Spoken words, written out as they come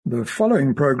The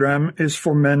following program is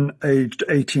for men aged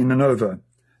 18 and over.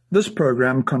 This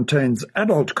program contains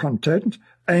adult content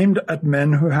aimed at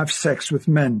men who have sex with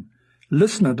men.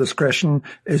 Listener discretion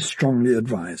is strongly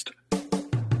advised.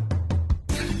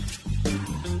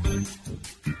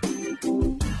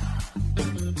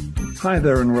 Hi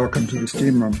there and welcome to the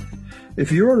Steam Room.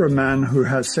 If you are a man who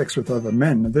has sex with other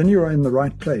men, then you are in the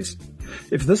right place.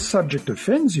 If this subject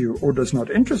offends you or does not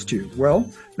interest you,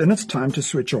 well, then it's time to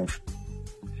switch off.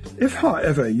 If,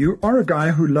 however, you are a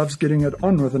guy who loves getting it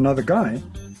on with another guy,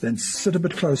 then sit a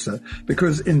bit closer,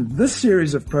 because in this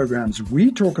series of programs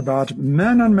we talk about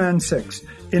man-on-man sex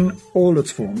in all its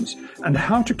forms and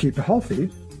how to keep healthy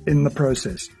in the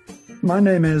process. My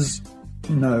name is...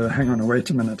 No, hang on, wait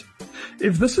a minute.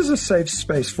 If this is a safe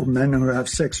space for men who have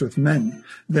sex with men,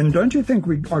 then don't you think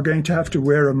we are going to have to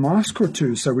wear a mask or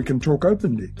two so we can talk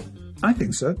openly? I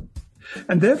think so.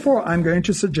 And therefore I'm going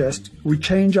to suggest we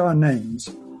change our names.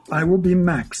 I will be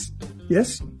Max.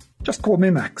 Yes, just call me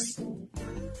Max.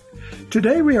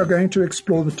 Today we are going to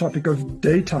explore the topic of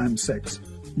daytime sex.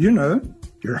 You know,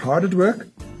 you're hard at work,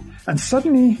 and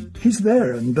suddenly he's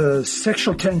there and the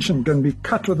sexual tension can be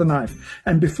cut with a knife.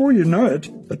 And before you know it,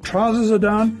 the trousers are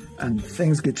down and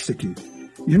things get sticky.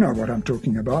 You know what I'm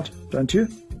talking about, don't you?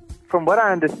 From what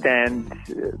I understand,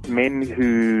 men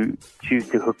who choose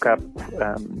to hook up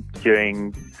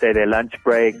during, say, their lunch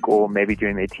break or maybe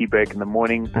during their tea break in the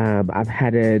morning. I've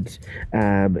had it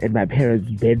in my parents'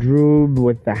 bedroom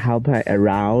with the helper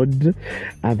around.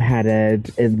 I've had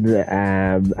it in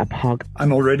a park.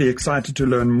 I'm already excited to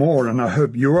learn more, and I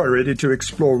hope you are ready to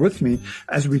explore with me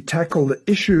as we tackle the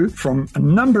issue from a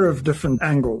number of different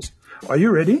angles. Are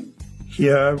you ready?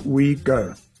 Here we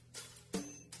go.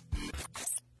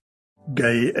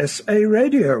 Gay SA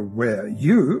Radio, where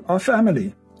you are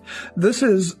family. This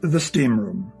is The Steam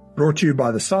Room, brought to you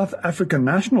by the South African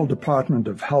National Department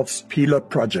of Health's PILA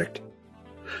project.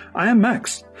 I am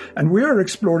Max, and we are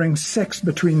exploring sex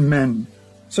between men.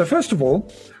 So first of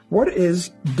all, what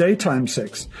is daytime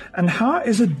sex, and how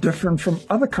is it different from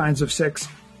other kinds of sex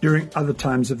during other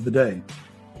times of the day?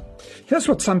 Here's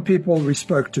what some people we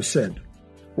spoke to said.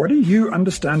 What do you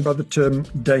understand by the term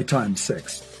daytime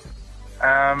sex?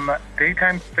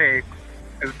 Daytime sex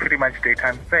is pretty much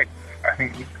daytime sex. I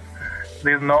think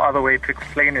there's no other way to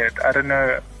explain it. I don't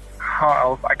know how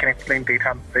else I can explain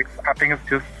daytime sex. I think it's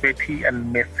just sweaty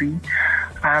and messy.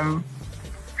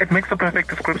 It makes the perfect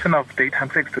description of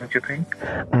daytime sex, don't you think?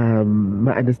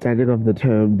 My understanding of the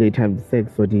term daytime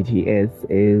sex, or DTS,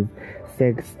 is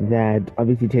sex that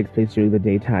obviously takes place during the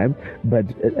daytime, but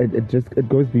it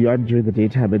goes beyond during the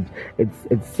daytime.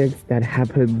 It's sex that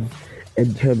happens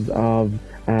in terms of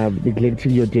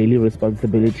neglecting your daily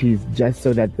responsibilities just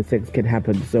so that the sex can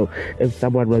happen. So if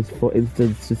someone was, for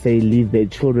instance, to say leave their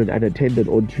children unattended,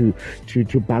 or to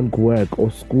bunk work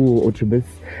or school, or to miss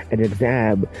an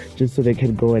exam just so they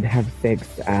can go and have sex,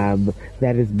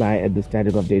 that is my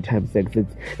understanding of daytime sex.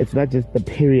 It's not just the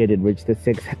period in which the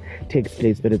sex takes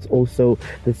place, but it's also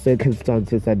the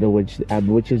circumstances under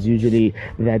which is usually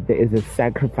that there is a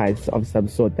sacrifice of some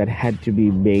sort that had to be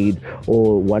made,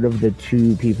 or one of the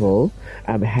two people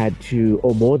had to,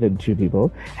 or more than two people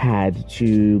had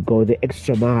to go the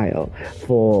extra mile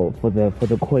for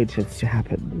the coitus to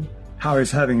happen. How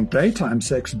is having daytime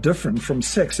sex different from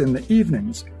sex in the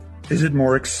evenings? Is it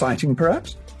more exciting,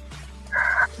 perhaps?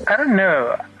 I don't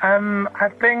know. I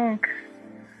think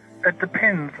it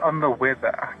depends on the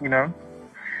weather, you know.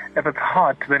 If it's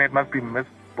hot, then it must be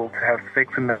miserable to have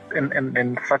sex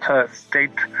in such a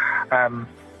state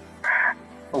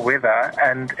weather.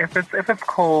 And if it's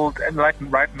cold, and like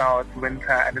right now it's winter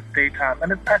and it's daytime,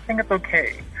 and I think it's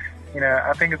okay. You know,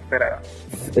 I think it's better.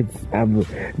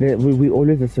 We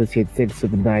always associate sex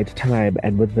with the night time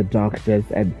and with the darkness,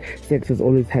 and sex has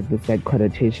always had this like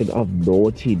connotation of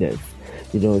naughtiness.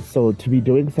 You know, so to be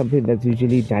doing something that's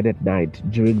usually done at night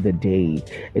during the day,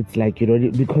 it's like, you know,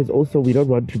 because also we don't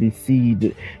want to be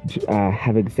seen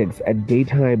having sex, and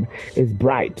daytime is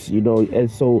bright, you know, and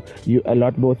so a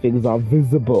lot more things are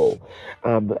visible,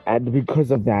 and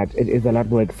because of that, it is a lot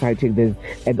more exciting.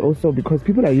 And also because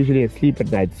people are usually asleep at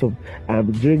night, so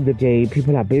during the day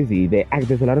people are busy,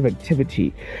 there's a lot of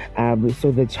activity,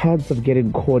 so the chance of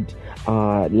getting caught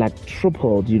like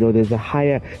tripled. You know, there's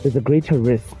a greater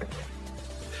risk.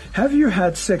 Have you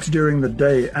had sex during the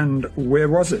day, and where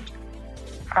was it?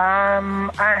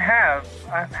 I've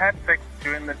had sex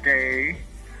during the day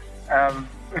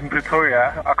in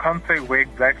Pretoria. I can't say where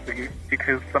exactly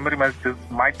because somebody might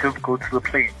just go to the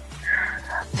place.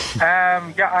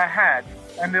 Yeah, I had,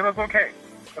 and it was okay.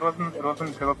 It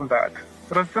wasn't bad.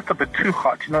 It was just a bit too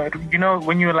hot, you know.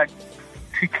 When you're like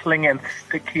tickling and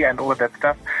sticky and all of that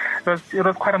stuff, it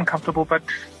was quite uncomfortable, but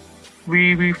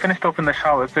we finished off in the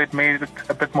shower, so it made it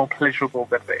a bit more pleasurable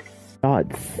that day.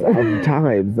 Lots of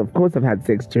times. Of course, I've had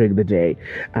sex during the day.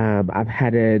 I've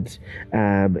had it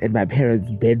in my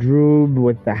parents' bedroom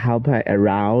with the helper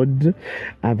around.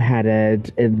 I've had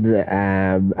it in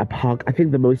a park. I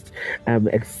think the most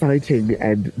exciting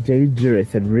and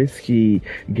dangerous and risky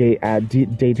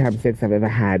daytime sex I've ever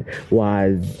had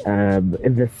was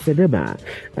in the cinema.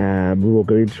 We were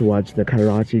going to watch The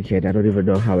Karate Kid. I don't even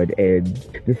know how it ends.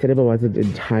 The cinema wasn't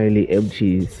entirely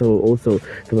empty, so also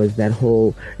there was that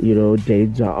whole,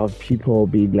 danger of people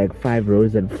being like 5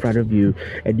 rows in front of you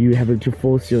and you having to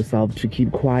force yourself to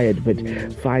keep quiet, but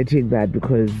fighting that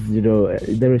because,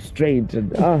 the restraint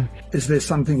and Is there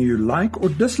something you like or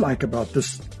dislike about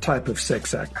this type of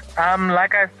sex act?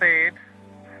 Like I said,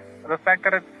 the fact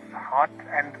that it's hot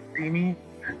and steamy,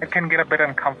 it can get a bit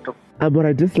uncomfortable. What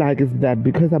I dislike is that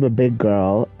because I'm a big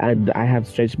girl and I have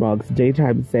stretch marks,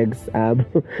 daytime sex, my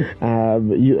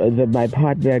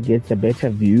partner gets a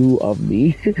better view of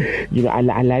me. I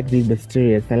like being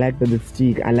mysterious. I like the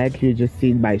mystique. I like you just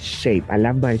seeing my shape. I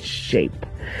love my shape.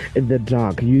 In the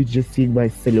dark, you just seeing my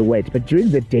silhouette. But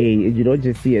during the day, you don't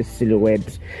just see a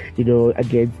silhouette,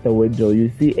 against the window.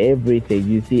 You see everything.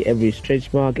 You see every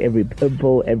stretch mark, every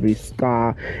pimple, every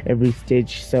scar, every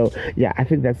stitch. So, yeah, I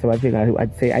think that's the one thing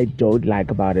I'd say I don't like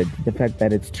about it. The fact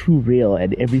that it's too real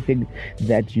and everything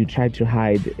that you try to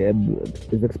hide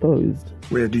is exposed.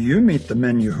 Where do you meet the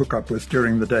men you hook up with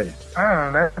during the day?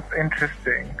 Oh, that's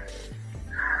interesting.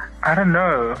 I don't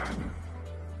know.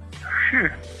 Phew.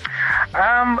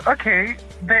 Okay,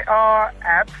 there are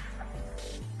apps,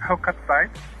 hookup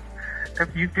sites.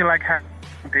 If you feel like having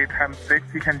daytime sex,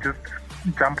 you can just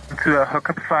jump into a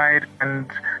hookup site and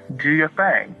do your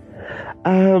thing.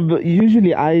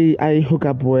 Usually I hook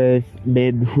up with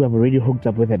men who have already hooked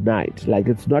up with at night. Like,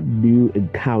 it's not new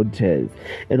encounters.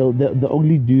 The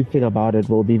only new thing about it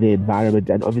will be the environment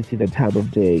and obviously the time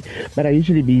of day. But I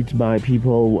usually meet my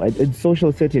people in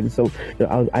social settings. So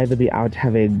I'll either be out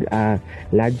having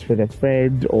lunch with a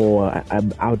friend or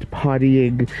I'm out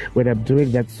partying. When I'm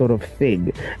doing that sort of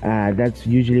thing, that's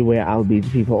usually where I'll meet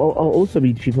people. I'll also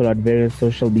meet people on various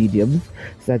social mediums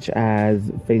such as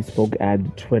Facebook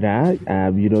and Twitter.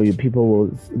 Your people will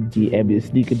DM you,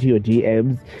 sneak into your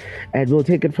DMs, and we'll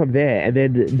take it from there. And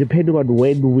then depending on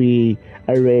when we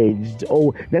arranged,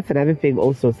 that's another thing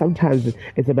also. Sometimes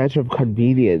it's a matter of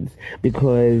convenience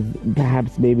because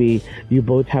perhaps maybe you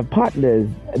both have partners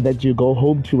that you go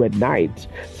home to at night.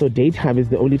 So daytime is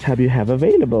the only time you have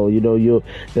available. You're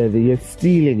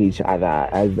stealing each other,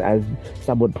 as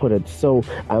some would put it. So,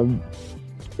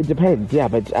 it depends, yeah,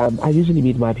 but I usually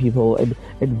meet my people in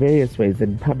various ways,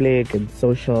 in public, in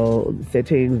social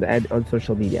settings, and on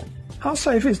social media. How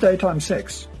safe is daytime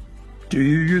sex? Do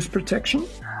you use protection?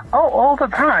 Oh, all the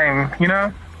time,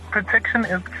 Protection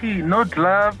is key. No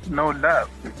gloves, no love.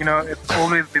 It's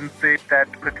always been said that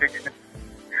protection is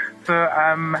key. So,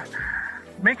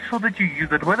 make sure that you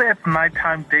use it, whether it's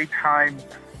nighttime, daytime,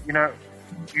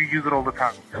 you use it all the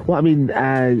time. Well, I mean,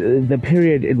 the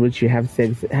period in which you have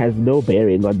sex has no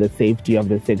bearing on the safety of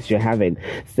the sex you're having.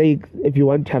 Say, if you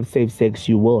want to have safe sex,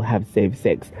 you will have safe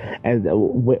sex. And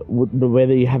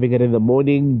whether you're having it in the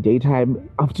morning, daytime,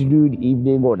 afternoon,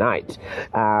 evening, or night,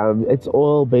 it's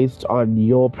all based on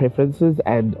your preferences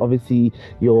and obviously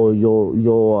your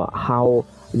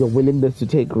willingness to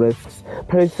take risks.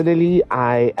 Personally,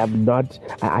 I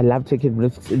love taking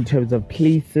risks in terms of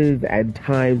places and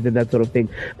times and that sort of thing,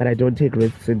 but I don't take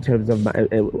risks in terms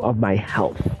of my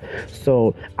health.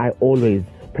 So I always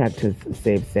practice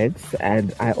safe sex,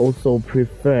 and I also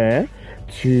prefer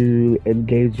to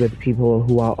engage with people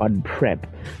who are on PrEP.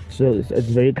 So it's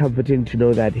very comforting to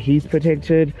know that he's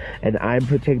protected and I'm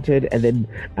protected, and then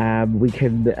we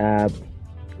can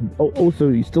also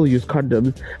you still use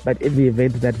condoms, but in the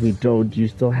event that we don't, you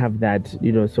still have that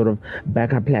sort of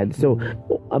backup plan. So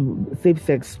safe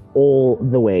sex all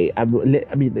the way. I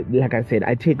mean, like I said,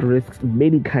 I take risks,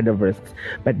 many kind of risks,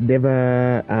 but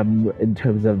never in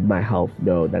terms of my health.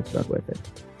 No, that's not worth it.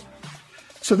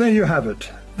 So there you have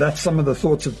it. That's some of the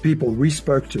thoughts of people we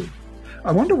spoke to.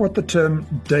 I wonder what the term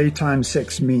daytime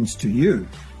sex means to you.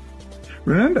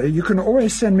 Remember, you can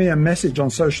always send me a message on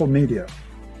social media.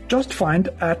 Just find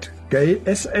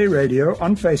 @GaySARadio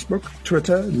on Facebook,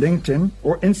 Twitter, LinkedIn,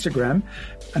 or Instagram,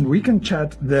 and we can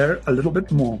chat there a little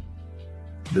bit more.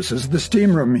 This is the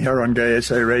Steam Room here on Gay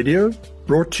SA Radio,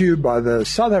 brought to you by the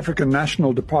South African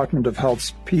National Department of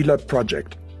Health's PILA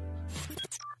project.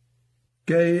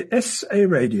 Gay SA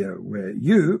Radio, where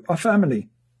you are family.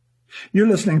 You're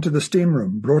listening to The Steam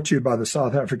Room, brought to you by the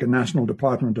South African National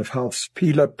Department of Health's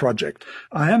PILA project.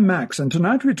 I am Max, and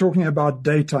tonight we're talking about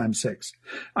daytime sex.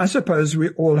 I suppose we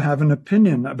all have an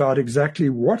opinion about exactly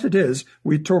what it is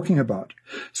we're talking about.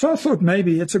 So I thought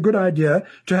maybe it's a good idea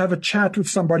to have a chat with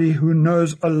somebody who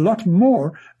knows a lot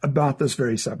more about this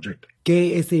very subject.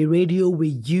 Gay SA Radio, where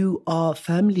you are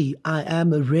family. I am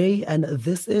Ray, and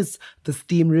this is The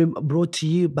Steam Room, brought to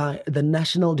you by the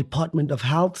National Department of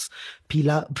Health's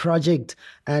PILA project.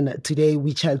 And today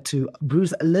we chat to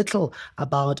Bruce Little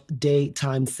about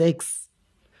daytime sex.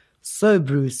 So,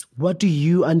 Bruce, what do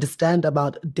you understand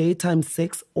about daytime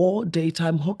sex or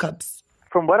daytime hookups?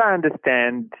 From what I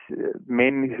understand,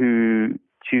 men who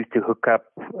choose to hook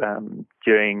up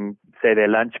during, say, their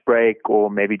lunch break, or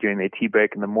maybe during their tea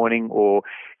break in the morning, or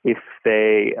if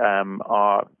they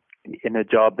are in a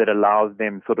job that allows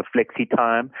them sort of flexi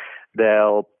time,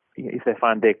 if they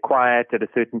find they're quiet at a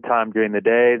certain time during the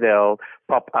day, they'll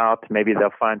pop out. Maybe they'll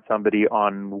find somebody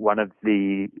on one of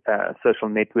the social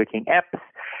networking apps,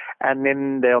 and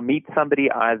then they'll meet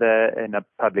somebody either in a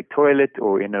public toilet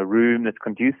or in a room that's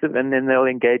conducive, and then they'll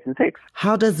engage in sex.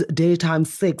 How does daytime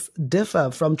sex differ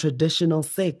from traditional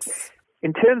sex?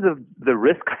 In terms of the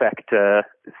risk factor,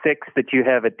 sex that you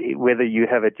have, whether you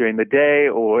have it during the day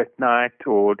or at night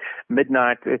or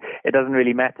midnight, it doesn't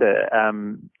really matter.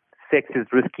 Sex is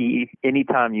risky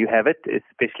anytime you have it,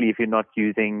 especially if you're not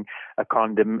using a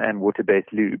condom and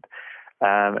water-based lube.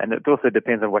 And it also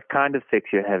depends on what kind of sex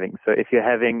you're having. So if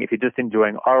you're just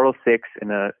enjoying oral sex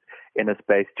in a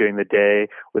space during the day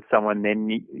with someone, then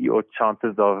your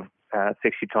chances of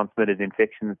sexually transmitted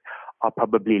infections are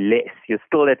probably less. You're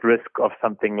still at risk of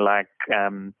something like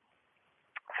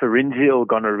pharyngeal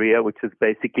gonorrhea, which is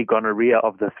basically gonorrhea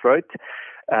of the throat.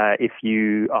 If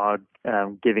you are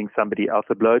giving somebody else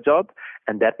a blowjob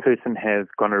and that person has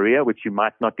gonorrhea, which you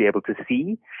might not be able to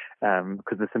see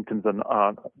because the symptoms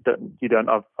you don't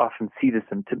often see the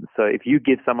symptoms. So if you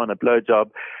give someone a blowjob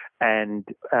and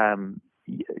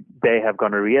they have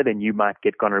gonorrhea, then you might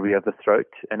get gonorrhea of the throat,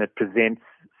 and it presents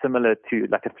similar to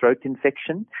like a throat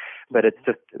infection, but it's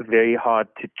just very hard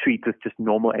to treat with just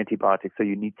normal antibiotics. So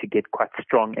you need to get quite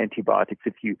strong antibiotics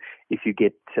if you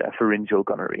get pharyngeal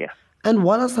gonorrhea. And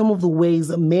what are some of the ways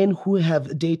men who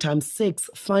have daytime sex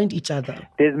find each other?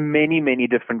 There's many, many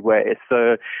different ways.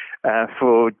 So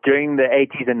during the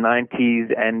 80s and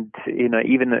 90s and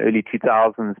even the early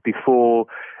 2000s, before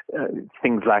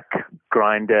things like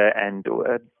Grindr and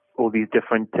all these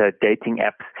different dating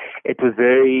apps,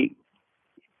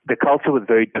 the culture was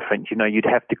very different. You'd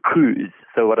have to cruise.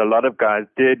 So what a lot of guys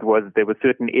did was there were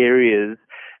certain areas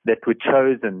that were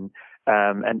chosen,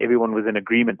 and everyone was in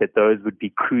agreement that those would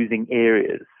be cruising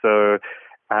areas. So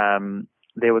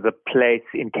there was a place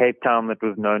in Cape Town that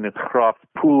was known as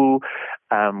Graafspoel,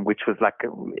 which was like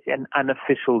an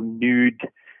unofficial nude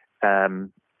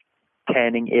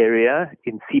tanning area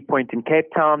in Sea Point in Cape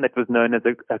Town that was known as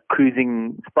a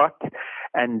cruising spot.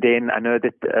 And then I know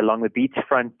that along the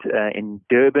beachfront in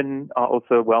Durban are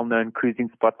also well-known cruising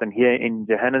spots. And here in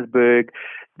Johannesburg,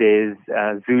 there's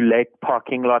Zoo Lake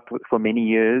parking lot for many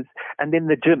years. And then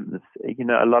the gyms.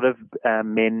 A lot of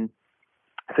men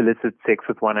solicit sex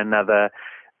with one another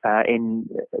in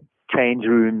change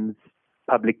rooms,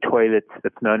 public toilets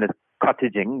that's known as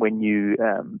cottaging, when you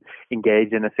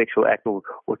engage in a sexual act or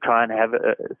try and have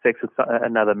sex with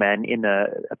another man in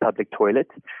a public toilet.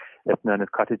 That's known as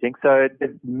cottaging. So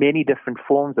there's many different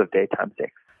forms of daytime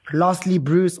sex. Lastly,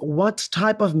 Bruce, what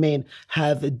type of men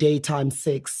have daytime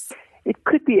sex? It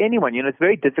could be anyone. It's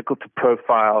very difficult to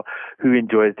profile who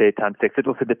enjoys daytime sex. It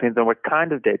also depends on what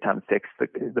kind of daytime sex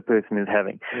the person is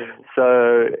having. Mm-hmm.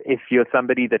 So if you're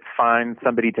somebody that finds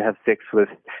somebody to have sex with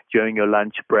during your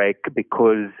lunch break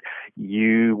because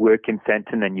you work in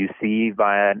Sandton and you see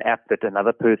via an app that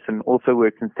another person also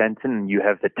works in Sandton and you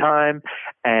have the time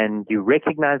and you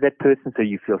recognize that person so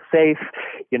you feel safe,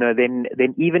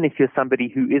 then even if you're somebody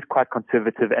who is quite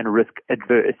conservative and risk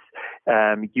adverse,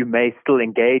 you may still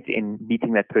engage in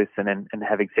meeting that person and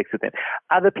having sex with them.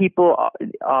 Other people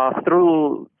are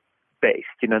thrill based.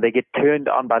 They get turned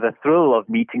on by the thrill of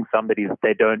meeting somebody that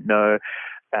they don't know.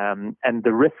 And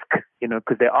the risk,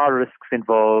 because there are risks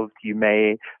involved. You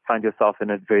may find yourself in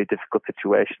a very difficult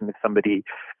situation if somebody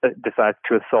decides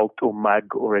to assault or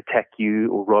mug or attack you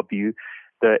or rob you.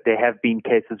 There have been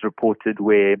cases reported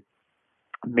where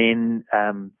men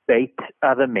bait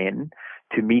other men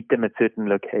to meet them at certain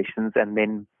locations and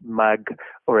then mug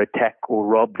or attack or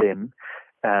rob them,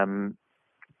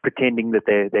 pretending that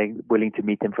they're willing to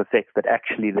meet them for sex, but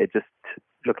actually they're just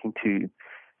looking to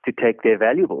take their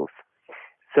valuables.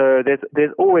 So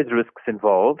there's always risks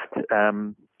involved,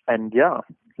 and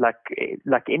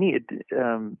like any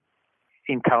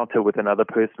encounter with another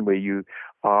person where you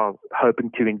are hoping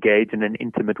to engage in an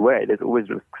intimate way, there's always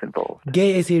risks involved.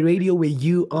 Gay SA Radio, where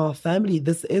you are family.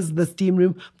 This is the Steam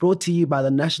Room, brought to you by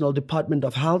the National Department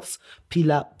of Health's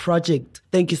PILA project.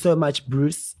 Thank you so much,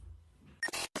 Bruce.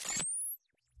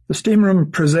 The Steam Room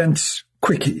presents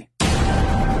Quickie.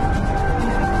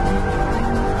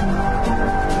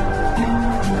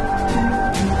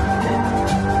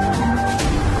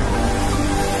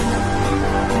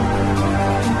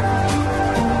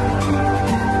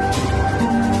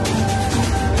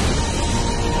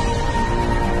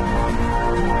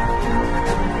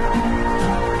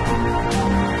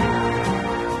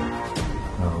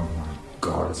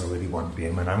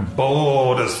 And I'm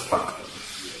bored as fuck.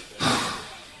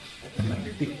 And my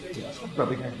dick is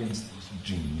rubbing against these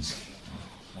jeans.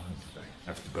 I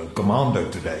have to go commando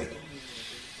today.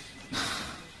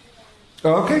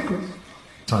 Okay, Chris.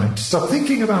 Time to stop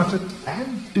thinking about it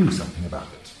and do something about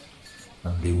it.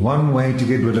 Only one way to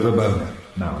get rid of a boner.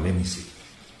 Now, let me see.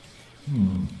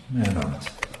 Man on it.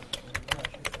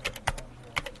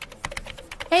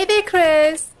 Hey there,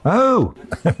 Chris. Oh,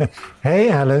 hey,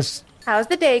 Alice. How's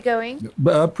the day going?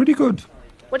 Pretty good.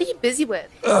 What are you busy with?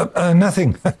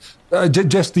 Nothing.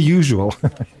 Just the usual.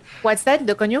 What's that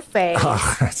look on your face?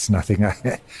 That's nothing.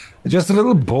 Just a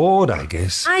little bored, I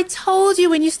guess. I told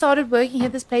you when you started working here,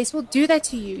 this place will do that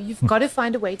to you. You've got to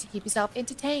find a way to keep yourself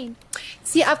entertained.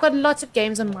 See, I've got lots of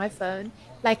games on my phone,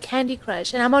 like Candy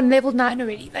Crush, and I'm on level 9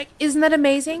 already. Like, isn't that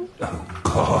amazing? Oh,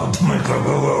 God, Michael,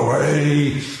 go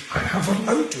away. I have a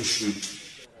load to shoot.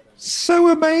 So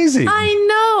amazing. I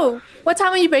know. What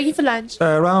time are you breaking for lunch?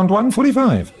 Around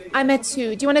 1:45. I'm at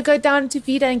 2. Do you want to go down to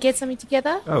Vida and get something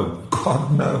together? Oh,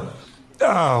 God, no.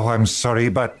 Oh, I'm sorry,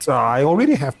 but I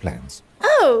already have plans.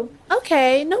 Oh,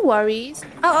 okay. No worries.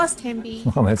 I'll ask Tembi.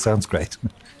 Well, that sounds great.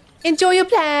 Enjoy your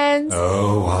plans.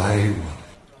 Oh,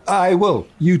 I will.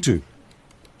 You too.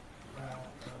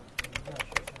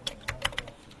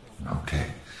 Okay.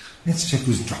 Let's check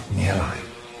who's dropped me a line.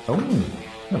 Oh,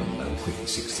 hello, Quickie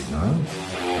 69.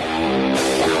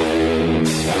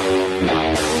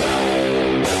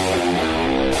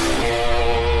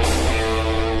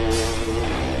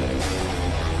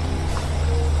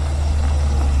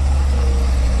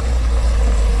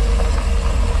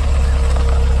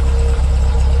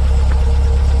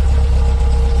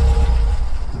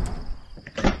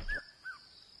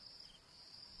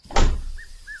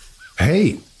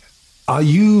 Hey, are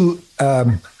you,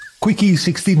 Quickie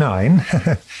 69?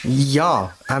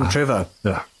 Yeah, I'm Trevor.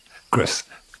 Chris.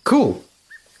 Cool.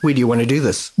 Where do you want to do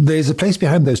this? There's a place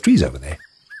behind those trees over there.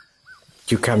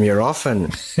 You come here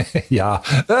often? Yeah,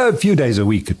 a few days a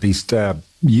week at least.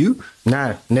 You?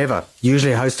 No, never.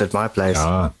 Usually host at my place.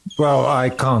 Well, I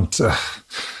can't.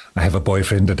 I have a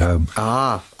boyfriend at home.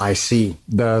 I see.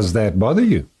 Does that bother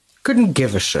you? Couldn't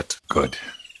give a shit. Good.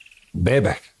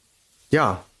 Bareback.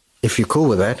 Yeah, if you're cool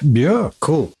with that. Yeah.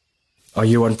 Cool. Are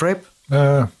you on prep?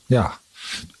 Yeah.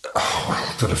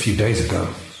 Oh, till a few days ago.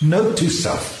 Note to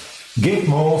self. Get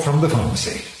more from the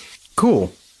pharmacy.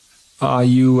 Cool. Are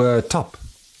you top?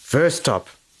 First top,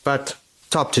 but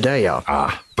top today, yeah.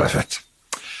 Perfect.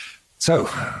 So,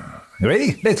 you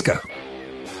ready? Let's go.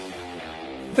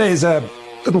 There's a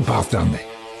little path down there.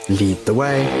 Lead the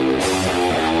way.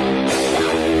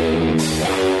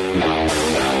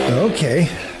 Okay.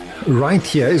 Right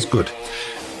here is good.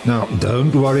 Now,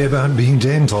 don't worry about being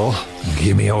gentle.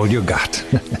 Give me all you got.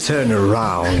 Turn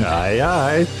around. Aye,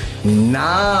 aye.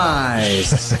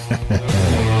 Nice.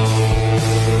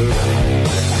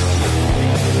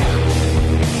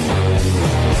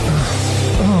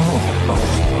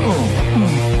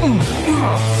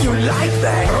 You like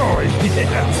that? Oh,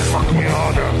 yeah. Fuck me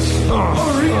harder.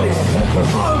 Oh, really?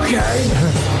 Okay.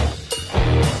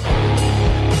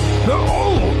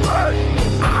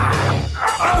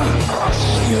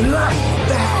 You like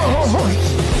that? Oh,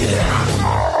 yeah.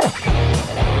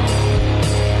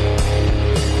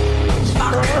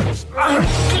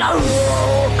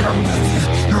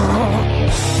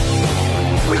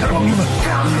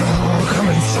 Come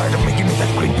inside and give me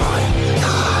that green pie.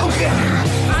 Okay.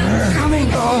 I'm coming.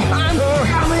 I'm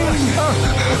coming.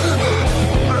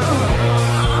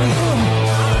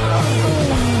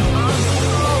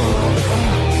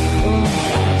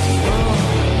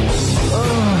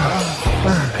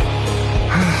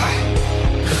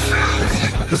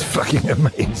 That's fucking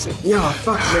amazing. Yeah,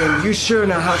 fuck man, you sure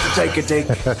know how to take a dick.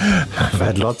 I've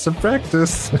had lots of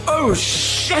practice. Oh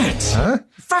shit! Huh?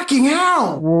 Fucking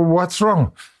hell! What's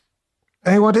wrong?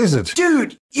 Hey, what is it?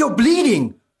 Dude, you're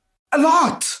bleeding. A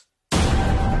lot.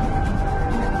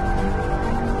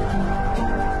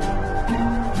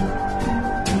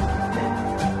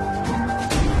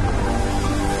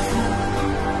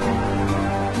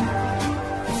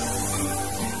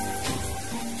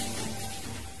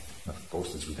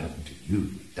 would happen to you,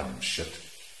 you dumb shit.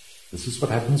 This is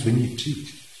what happens when you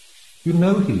cheat. You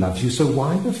know he loves you, so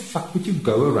why the fuck would you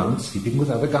go around sleeping with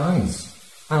other guys?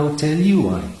 I'll tell you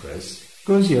why, Chris.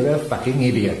 Because you're a fucking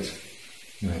idiot.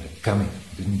 You had it coming,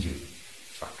 didn't you?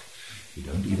 Fuck. You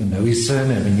don't even know his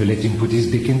surname and you let him put his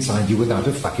dick inside you without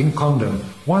a fucking condom.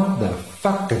 What the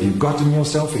fuck have you gotten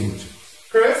yourself into?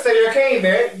 Chris, are you okay in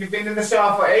there? You've been in the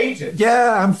shower for ages.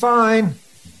 Yeah, I'm fine.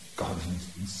 God, he's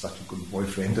been such a good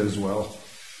boyfriend as well.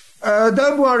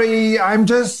 Don't worry, I'm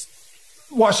just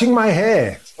washing my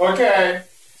hair. Okay.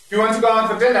 Do you want to go out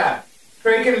for dinner?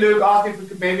 Craig and Luke asked if we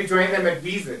could maybe join them at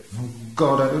Weezer. Oh,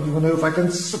 God, I don't even know if I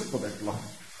can sit for that long.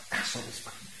 Asshole is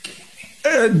fucking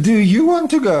killing me. Do you want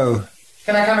to go?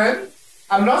 Can I come in?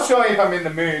 I'm not sure if I'm in the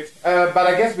mood, but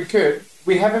I guess we could.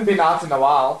 We haven't been out in a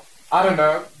while. I don't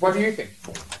know. What do you think?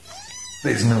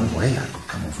 There's no way I could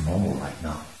come off normal right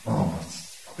now. Oh,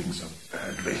 it's throbbing so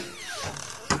badly.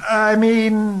 I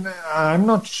mean, I'm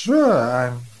not sure.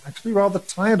 I'm actually rather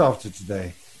tired after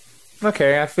today.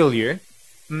 Okay, I feel you.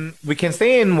 We can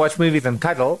stay and watch movies and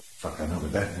cuddle. Fuck, I know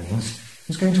what that means.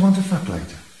 He's going to want to fuck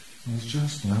later. There's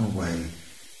just no way.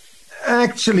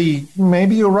 Actually,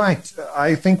 maybe you're right.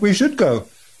 I think we should go.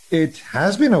 It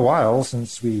has been a while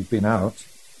since we've been out.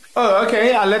 Oh,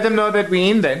 okay. I'll let them know that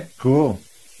we're in then. Cool.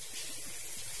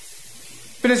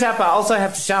 Finish up. I also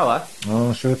have to shower.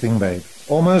 Oh, sure thing, babe.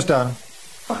 Almost done.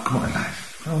 Fuck my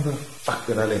life. How the fuck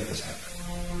did I let this happen?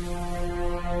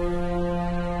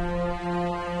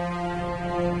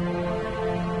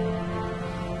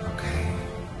 Okay,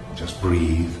 just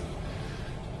breathe.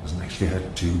 Doesn't actually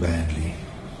hurt too badly.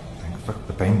 Thank fuck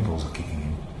the pain pills are kicking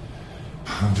in.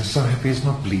 I'm just so happy it's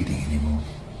not bleeding anymore.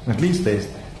 At least there's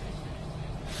that.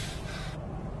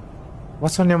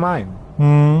 What's on your mind?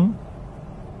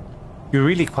 You're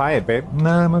really quiet, babe. No,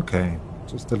 I'm okay.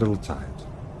 Just a little tired.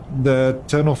 The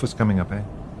turn-off is coming up, eh?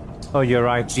 Oh, you're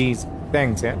right. Jeez.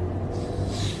 Thanks, yeah?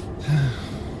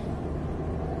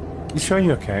 You sure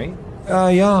you're okay?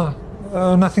 Yeah.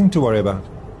 Nothing to worry about.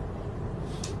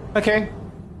 Okay.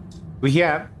 We're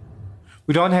here.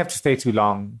 We don't have to stay too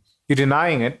long. You're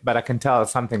denying it, but I can tell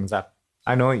something's up.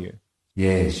 I know you.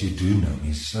 Yes, you do know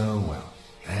me so well.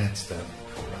 That's the...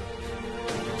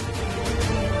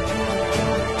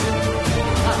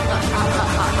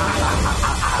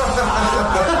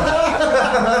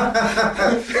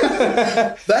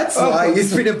 That's why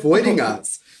he's been avoiding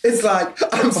us. It's like,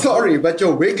 I'm sorry, but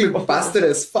your wig looked busted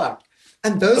as fuck.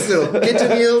 And those little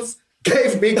kitten heels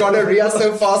gave me gonorrhea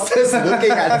so fast as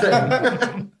looking at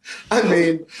them. I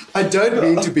mean, I don't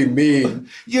mean to be mean.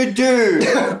 You do.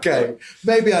 Okay,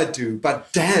 maybe I do,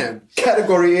 but damn,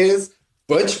 category is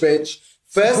bitch.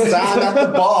 First time at the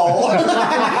ball.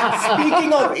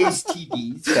 Speaking of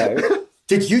STDs, though,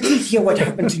 did you two hear what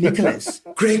happened to Nicholas?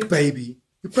 Greg, baby,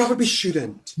 you probably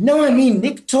shouldn't. No, I mean,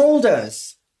 Nick told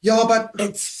us. Yeah, but...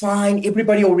 It's fine.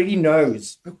 Everybody already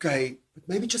knows. Okay, but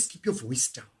maybe just keep your voice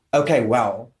down. Okay,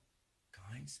 well,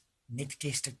 guys, Nick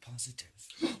tested positive.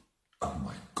 Oh,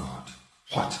 my God.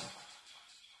 What?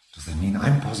 Does that mean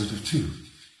I'm positive, too?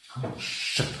 Oh,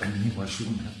 shit. I knew I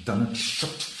shouldn't have done it.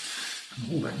 Shit.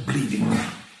 And all that bleeding.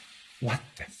 What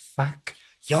the fuck?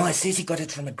 Yeah, it says he got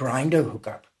it from a grinder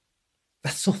hookup.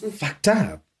 That's so fucked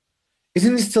up.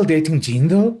 Isn't he still dating Jean,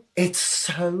 though? It's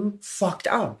so fucked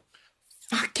up.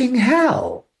 Fucking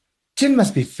hell. Jean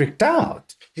must be freaked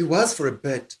out. He was for a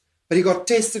bit, but he got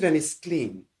tested and he's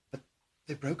clean. But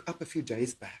they broke up a few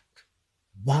days back.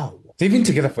 Wow. They've been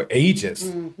together for ages.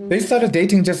 Mm-hmm. They started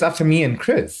dating just after me and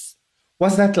Chris.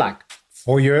 Was that like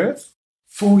 4 years?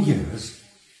 4 years?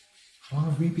 How long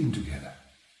have we been together?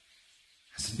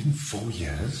 Has it been 4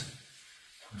 years?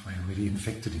 What if I already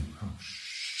infected him? Oh,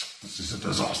 shit, this is a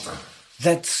disaster.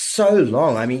 That's so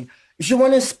long. I mean, if you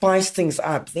want to spice things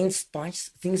up, then spice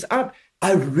things up.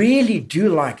 I really do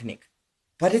like Nick,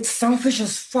 but it's selfish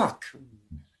as fuck.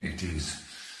 It is.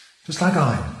 Just like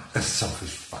I'm a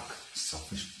selfish fuck.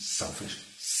 Selfish.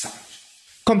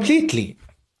 Completely.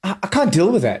 I can't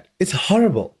deal with that. It's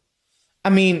horrible. I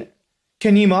mean,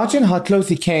 can you imagine how close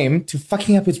he came to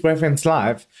fucking up his boyfriend's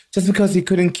life just because he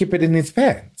couldn't keep it in his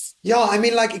pants? Yeah, I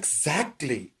mean, like,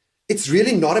 exactly. It's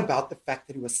really not about the fact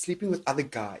that he was sleeping with other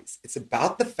guys. It's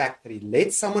about the fact that he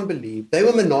let someone believe they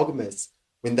were monogamous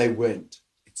when they weren't.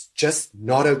 It's just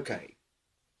not okay.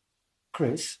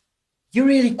 Chris, you're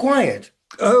really quiet.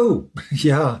 Oh,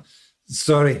 yeah.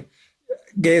 Sorry.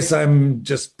 Guess I'm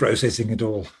just processing it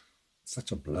all.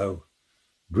 Such a blow.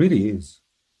 It really is.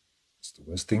 It's the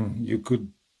worst thing you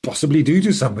could possibly do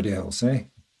to somebody else, eh?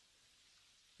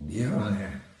 And here I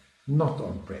am, not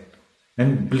on PrEP,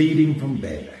 and bleeding from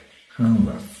bareback. How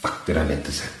the fuck did I let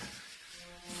this happen?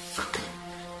 Fuck.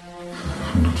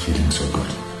 I'm not feeling so good.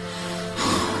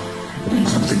 I'm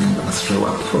thinking I'm gonna throw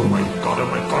up. Oh my god, oh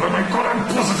my god, oh my god, I'm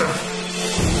positive!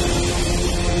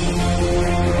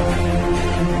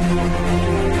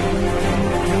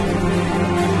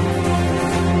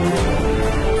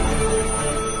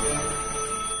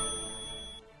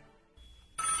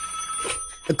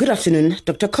 Good afternoon,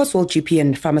 Dr. Coswell, GP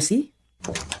and Pharmacy.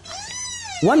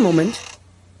 One moment.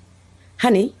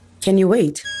 Honey, can you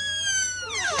wait?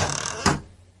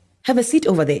 Have a seat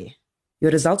over there.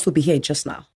 Your results will be here just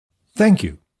now. Thank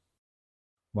you.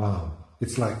 Wow,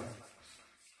 it's like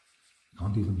I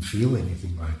can't even feel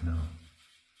anything right now.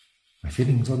 My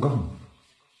feelings are gone.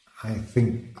 I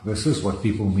think this is what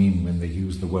people mean when they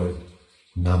use the word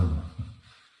numb.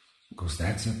 Because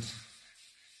that's it.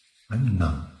 I'm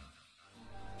numb.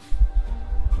 I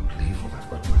can't believe what I've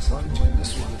got myself into in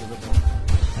this one.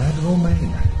 I had it all made. I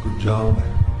had a good job, I had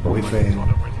a boyfriend,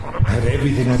 I had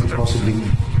everything I could possibly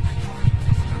need.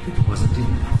 It wasn't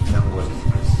enough. Now what is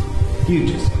this? You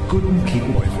just couldn't keep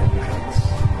away from your hands.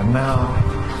 And now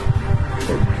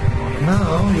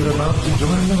you're about to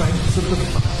join the ranks of the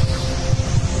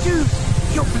fight. Dude,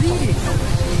 you're bleeding.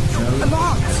 No, a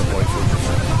lot. The boyfriend.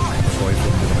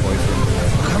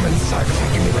 Come inside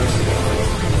the university.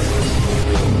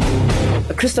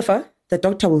 Christopher, the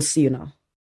doctor will see you now.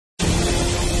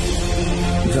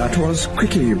 That was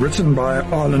Quickie, written by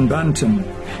Arlen Banton.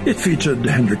 It featured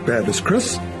Hendrik Baird as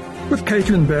Chris, with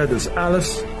Caitlin Baird as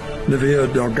Alice, Livia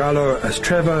Delgado as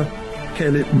Trevor,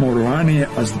 Kelly Moruani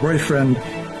as the boyfriend,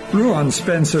 Ruan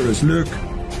Spencer as Luke,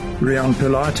 Rian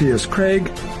Pilati as Craig,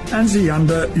 and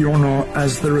Ziyanda Yono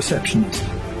as the receptionist.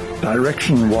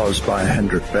 Direction was by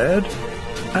Hendrik Baird,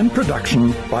 and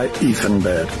production by Ethan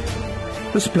Baird.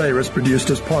 This play was produced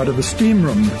as part of the Steam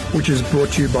Room, which is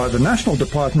brought to you by the National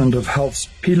Department of Health's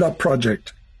PILA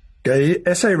project. Gay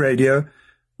SA Radio,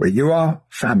 where you are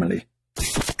family.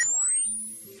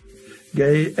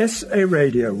 Gay SA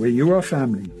Radio, where you are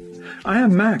family. I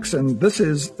am Max, and this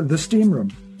is the Steam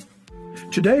Room.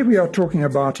 Today we are talking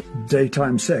about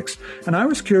daytime sex, and I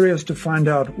was curious to find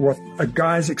out what a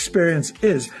guy's experience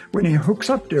is when he hooks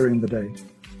up during the day.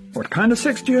 What kind of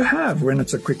sex do you have when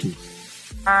it's a quickie?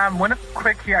 When it's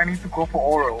quickie, I need to go for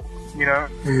oral. You know,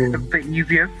 it's the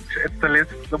easiest, it's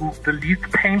the least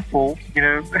painful. You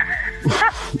know,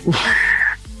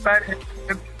 but it's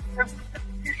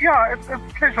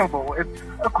pleasurable. It's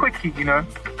a quickie, you know.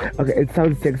 Okay, it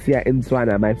sounds sexier in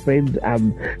Tswana. My friend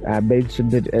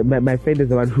mentioned it. My friend is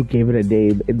the one who gave it a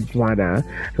name in Tswana.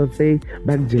 He'll say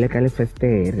 "Bangilekale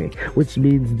festere," which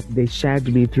means they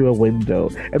shagged me through a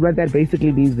window. And what that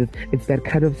basically means is it's that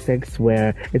kind of sex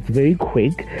where it's very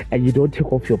quick and you don't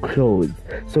take off your clothes.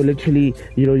 So literally,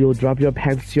 you know, you'll drop your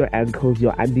pants to your ankles,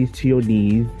 your undies to your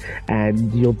knees,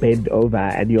 and you'll bend over,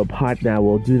 and your partner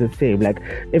will do the same. Like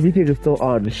everything is still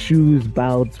on: shoes,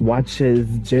 belts, watches.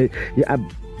 You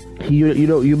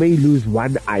may lose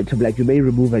one item, like you may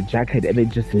remove a jacket and then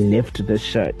just lift the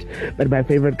shirt. But my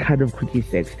favorite kind of quickie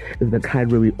sex is the kind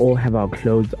where we all have our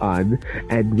clothes on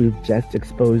and we've just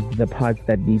exposed the parts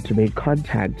that need to make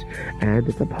contact, and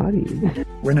it's a party.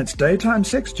 When it's daytime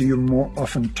sex, do you more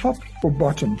often top or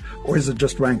bottom, or is it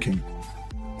just ranking?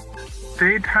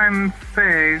 Daytime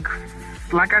sex,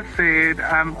 like I said,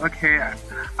 okay,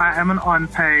 I am an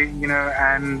on-pay, you know,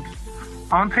 and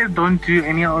on-pays don't do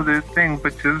any of those things,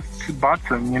 but just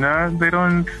bottom, you know. They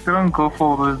don't go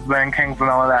for those rankings and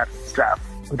all that stuff.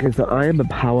 Okay, so I am a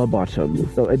power bottom,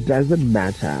 so it doesn't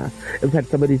matter. In fact,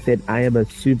 somebody said I am a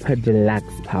super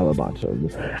deluxe power bottom.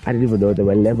 I didn't even know there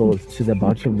were levels to the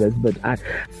bottomness, but I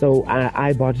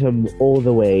bottom all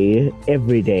the way,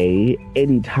 every day,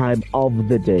 any time of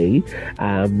the day.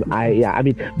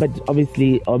 But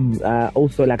obviously,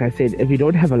 also, like I said, if you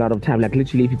don't have a lot of time, like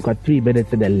literally if you've got 3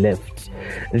 minutes in a lift,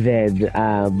 then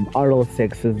oral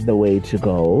sex is the way to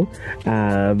go.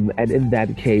 And in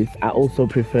that case, I also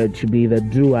prefer to be the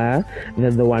doer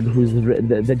than the one who's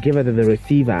the giver than the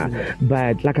receiver.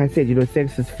 But like I said, you know,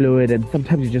 sex is fluid, and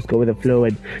sometimes you just go with the flow,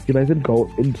 and you mustn't go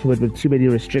into it with too many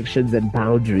restrictions and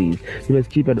boundaries. You must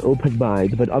keep an open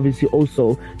mind, but obviously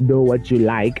also know what you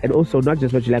like, and also not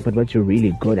just what you like, but what you're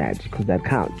really good at, because that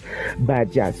counts.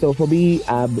 But yeah, so for me,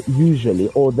 usually,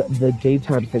 or the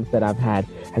daytime sex that I've had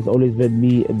has always been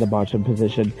me in the bottom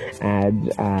position, and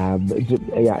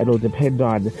it'll depend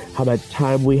on how much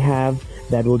time we have.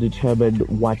 That will determine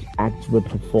what act we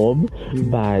perform.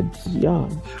 But yeah.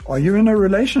 Are you in a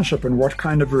relationship, and what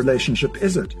kind of relationship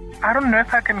is it? I don't know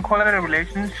if I can call it a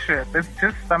relationship. It's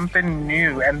just something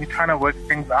new, and we're trying to work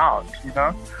things out, you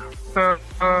know? So,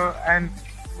 and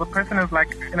the person is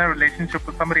like in a relationship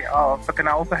with somebody else, but then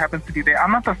I also happen to be there.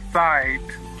 I'm not the side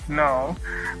No,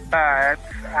 but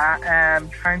I am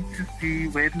trying to see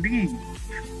where it leads.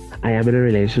 I am in a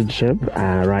relationship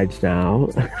right now.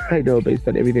 I know based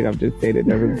on everything I've just said, it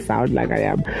doesn't sound like I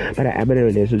am, but I am in a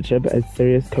relationship, a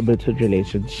serious committed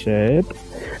relationship.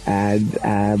 And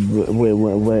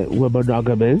we're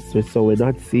monogamous, so we're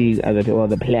not seeing other people. Well,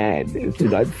 the plan is to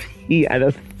not see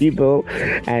other people,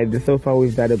 and so far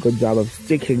we've done a good job of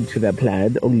sticking to the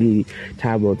plan. Only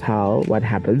time will tell what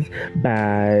happens,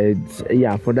 but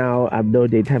yeah, for now, no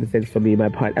daytime sex for me. My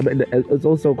part, I mean, it's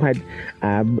also quite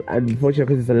unfortunate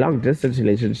because it's a long distance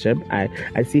relationship. I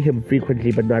see him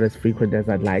frequently, but not as frequent as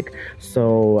I'd like.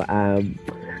 So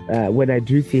when I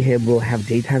do see him, we'll have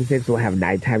daytime sex, we'll have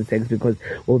nighttime sex, because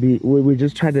we're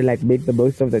just trying to like make the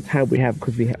most of the time we have,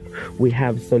 because we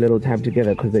have so little time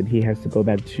together, because then he has to go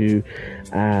back to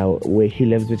where he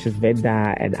lives, which is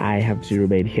Venda, and I have to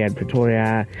remain here in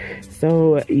Pretoria.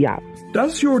 So yeah.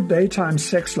 Does your daytime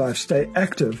sex life stay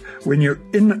active when you're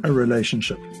in a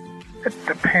relationship? It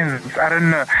depends. I don't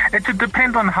know. It should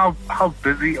depend on how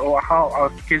busy or how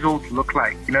our schedules look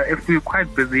like. You know, if we're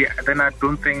quite busy, then I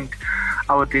don't think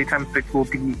our daytime sex will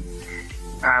be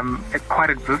quite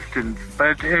existent.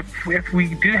 But if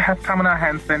we do have time on our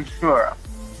hands, then sure,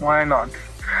 why not?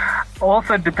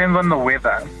 Also, it depends on the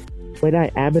weather. When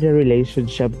I am in a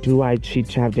relationship, do I cheat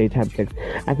to have daytime sex?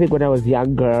 I think when I was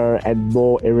younger and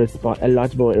a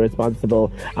lot more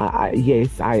irresponsible,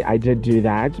 yes, I did do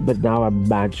that. But now I'm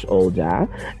much older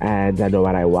and I know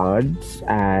what I want.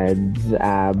 And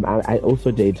I also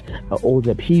date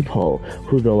older people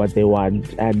who know what they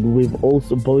want. And we've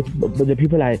also the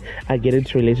people I get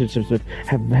into relationships with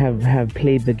have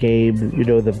played the game. You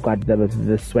know, they've got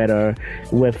the sweater.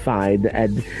 We're fine.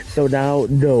 And so now,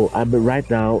 no, right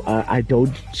now, I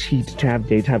don't cheat to have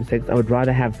daytime sex. I would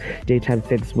rather have daytime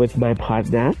sex with my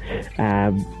partner.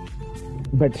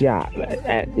 But yeah,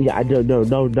 I don't know,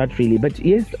 no, not really. But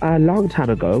yes, a long time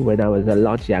ago, when I was a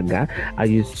lot younger, I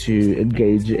used to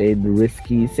engage in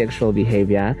risky sexual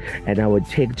behavior, and I would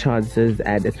take chances,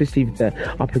 and especially if the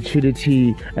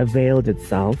opportunity availed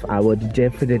itself, I would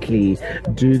definitely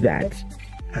do that.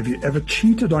 Have you ever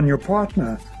cheated on your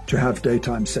partner to have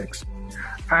daytime sex?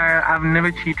 I've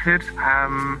never cheated.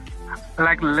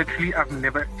 Like literally, I've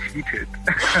never cheated.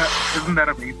 Isn't that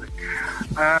amazing?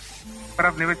 But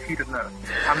I've never cheated. No,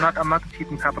 I'm not a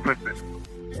cheating type of person.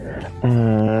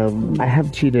 I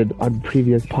have cheated on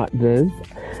previous partners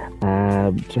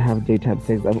to have daytime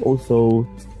sex. I've also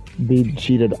been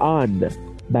cheated on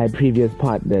by previous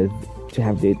partners to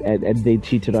have and they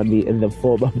cheated on me in the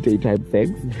form of daytime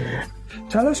sex.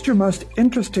 Tell us your most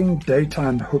interesting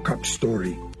daytime hookup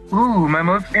story. Ooh, my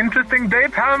most interesting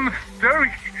daytime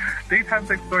sex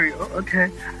story. Oh, okay.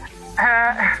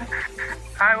 I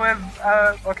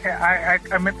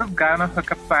met this guy on a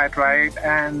hookup site, right?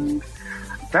 And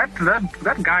that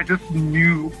guy just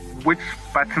knew which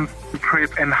buttons to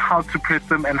press and how to press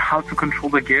them and how to control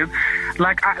the gears.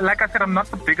 Like I said, I'm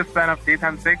not the biggest fan of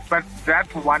daytime sex, but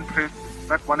that one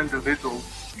individual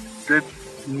did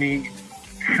me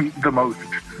the most.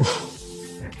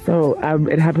 So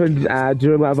it happened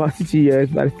during my varsity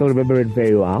years, but I still remember it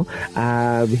very well.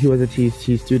 He was a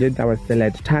TST student. I was still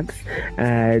at Tux,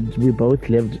 and we both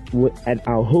lived at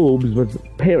our homes with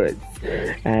parents,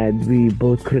 and we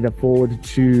both couldn't afford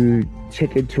to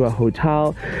check into a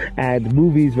hotel, and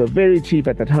movies were very cheap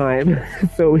at the time.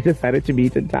 So we decided to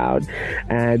meet in town,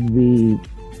 and we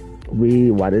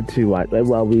wanted to watch,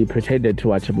 well, we pretended to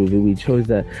watch a movie. We chose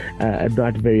a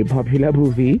not very popular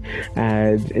movie,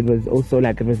 and it was also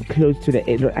it was close to the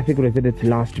end. I think it was in its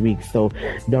last week, so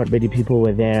not many people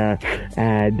were there,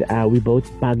 and we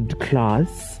both bunked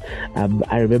class.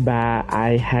 I remember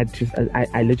I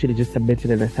literally just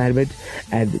submitted an assignment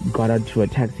and got onto a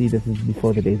taxi. This is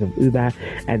before the days of Uber,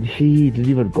 and he didn't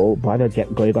even bother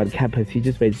going on campus. He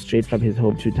just went straight from his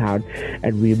home to town,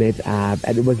 and we met up,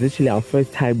 and it was literally our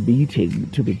first time meeting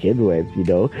to begin with. You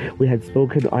know, we had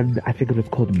spoken on, I think it was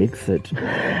called Mixit,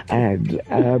 and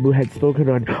we had spoken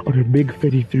on a MiG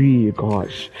 33.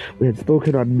 Gosh, we had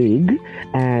spoken on MiG,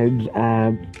 and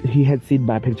he had seen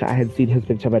my picture, I had seen his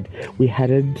picture, but we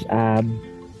hadn't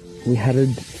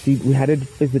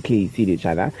physically seen each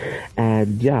other.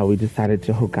 And yeah, we decided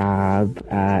to hook up.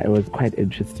 It was quite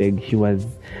interesting. He was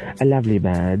a lovely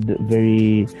man,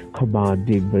 very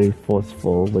commanding, very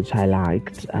forceful, which I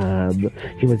liked.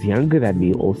 He was younger than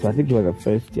me also. I think he was a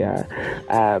first year.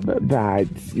 But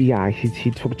yeah,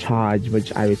 he took charge,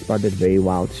 which I responded very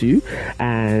well to.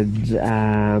 And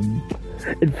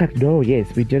in fact, no,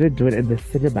 yes, we didn't do it in the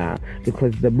cinema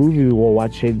because the movie we were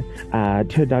watching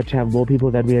turned out to have more people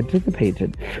than we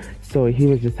anticipated. So he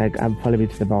was just like, follow me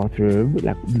to the bathroom.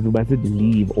 Like, we mustn't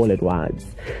leave all at once.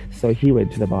 So he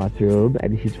went to the bathroom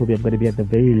and he told me I'm going to be at the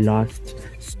very last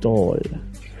stall.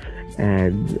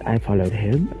 And I followed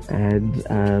him, and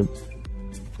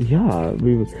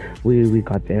we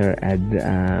got there,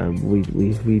 and we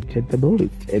did the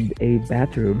most in a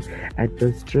bathroom at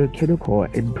Mr.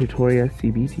 Kinokor in Pretoria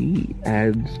CBD,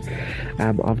 and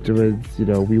afterwards,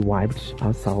 we wiped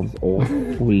ourselves off,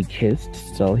 we kissed.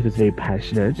 Still, he was very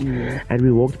passionate, and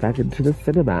we walked back into the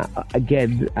cinema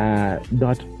again.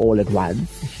 Not all at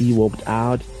once. He walked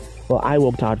out. Well, I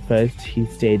walked out first, he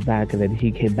stayed back, and then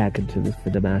he came back into the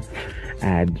cinema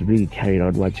and really carried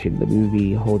on watching the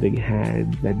movie, holding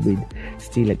hands, and we'd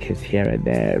steal a kiss here and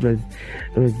there. It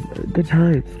was good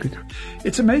times.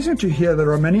 It's amazing to hear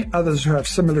there are many others who have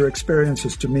similar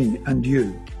experiences to me and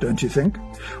you, don't you think?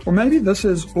 Or maybe this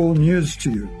is all news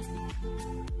to you.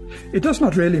 It does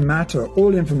not really matter.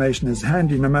 All information is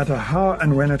handy no matter how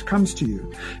and when it comes to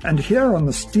you. And here on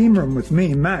the Steam Room with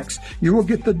me, Max, you will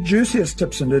get the juiciest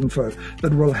tips and info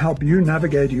that will help you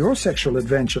navigate your sexual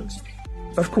adventures.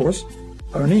 Of course,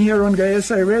 only here on Gay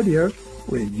SA Radio,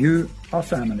 where you are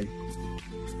family.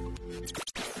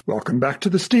 Welcome back to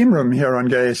the Steam Room here on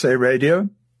Gay SA Radio,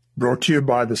 brought to you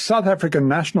by the South African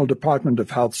National Department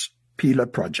of Health's PILA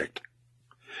project.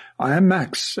 I am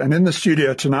Max, and in the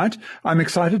studio tonight, I'm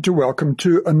excited to welcome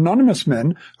two anonymous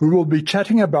men who will be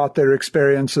chatting about their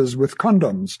experiences with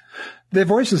condoms. Their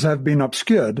voices have been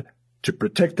obscured to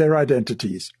protect their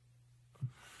identities.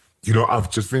 I've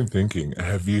just been thinking,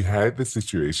 have you had the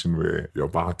situation where you're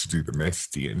about to do the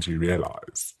nasty and you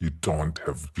realize you don't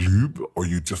have lube or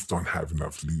you just don't have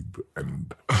enough lube?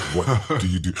 And what do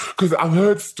you do? Because I've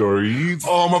heard stories.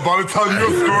 Oh, I'm about to tell you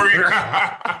a story.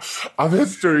 I've heard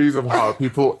stories of how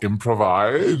people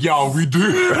improvise. Yeah, we do.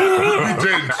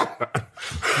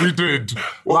 We did.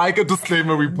 Like a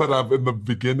disclaimer we put up in the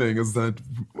beginning is that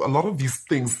a lot of these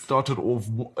things started off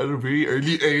at a very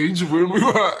early age when we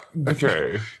were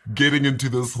getting into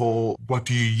this whole, what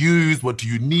do you use? What do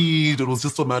you need? It was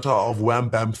just a matter of wham,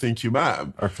 bam, thank you,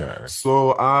 ma'am. Okay.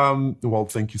 So, well,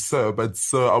 thank you, sir. But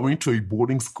so I went to a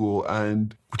boarding school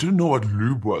and we didn't know what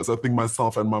lube was. I think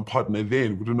myself and my partner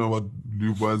then, we didn't know what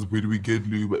lube was. Where do we get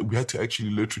lube? We had to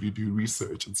actually literally do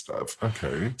research and stuff.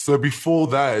 Okay. So before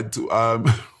that,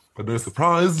 but no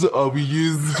surprise, we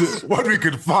used what we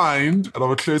could find at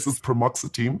our closest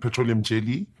Pramoxetine, petroleum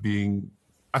jelly, being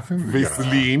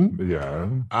Vaseline. Yeah.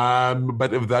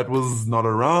 But if that was not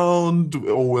around,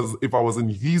 or if I was in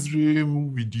his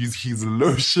room, we'd use his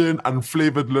lotion,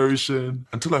 unflavored lotion,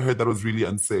 until I heard that was really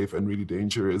unsafe and really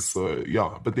dangerous. So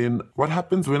yeah. But then what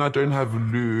happens when I don't have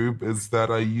lube is that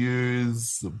I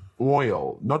use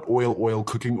oil, not oil,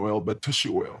 cooking oil, but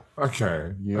tissue oil.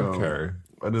 Okay. Okay.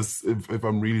 And if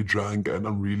I'm really drunk and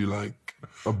I'm really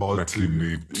about like to, you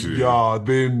need to. Yeah,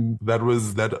 then that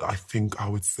I think I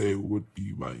would say would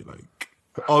be my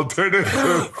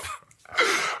alternative.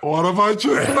 What about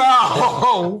you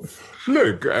now?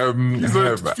 Look,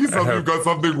 you've got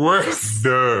something worse.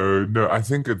 No, I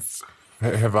think it's,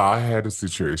 have I had a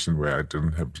situation where I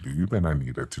didn't have lube and I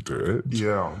needed to do it?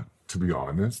 Yeah. To be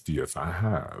honest, yes, I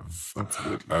have.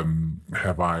 Absolutely.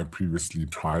 Have I previously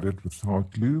tried it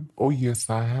without lube? Oh, yes,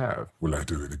 I have. Will I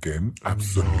do it again?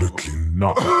 Absolutely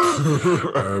not.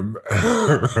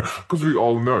 Because we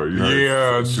all know,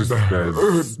 it's just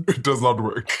it does not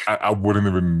work. I wouldn't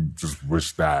even just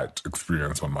wish that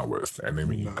experience on my worst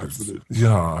enemy. Absolutely.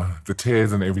 Yeah, the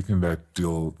tears and everything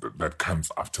that comes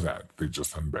after that, they're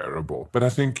just unbearable. But I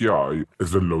think,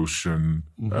 it's a lotion,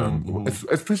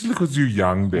 especially because you're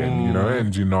young then.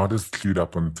 And you're not as clued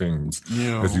up on things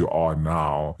as you are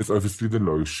now. It's obviously the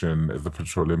lotion, the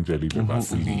petroleum jelly, the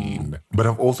Vaseline. But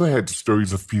I've also had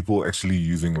stories of people actually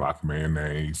using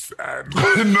mayonnaise and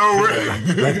no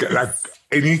way, like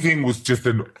anything was just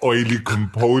an oily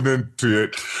component to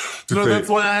it. That's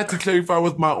why I had to clarify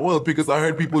with my oil, because I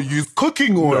heard people use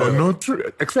cooking oil. No, not true.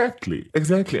 Exactly.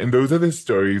 And those are the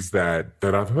stories that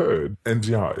I've heard. And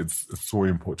it's so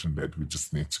important that we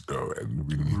just need to go and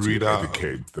we need to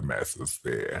educate the masses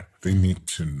there. They need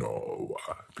to know.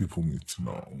 People need to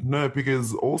know. No,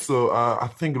 because also I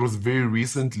think it was very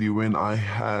recently when I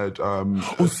had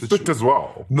spit as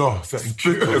well. No, thank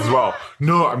you. Spit as well.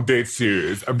 No, I'm dead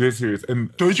serious. And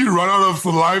don't you run out of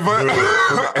saliva?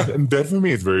 And that for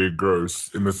me is very gross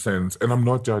in a sense. And I'm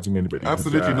not judging anybody.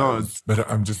 Absolutely not. But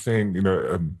I'm just saying,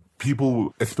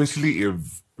 people, especially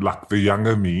if, like the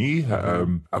younger me,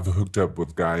 I've hooked up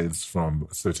with guys from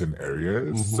certain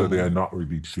areas, so they are not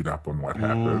really clued up on what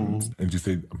happens. And you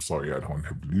say, I'm sorry, I don't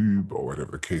have lube, or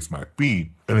whatever the case might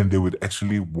be. And then they would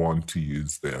actually want to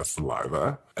use their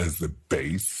saliva as the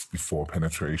base before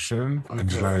penetration.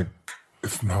 And you're like,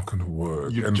 it's not going to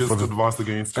work. You've and just advised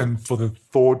against it. And for the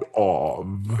thought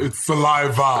of... It's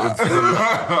saliva.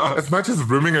 As much as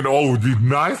rimming and all would be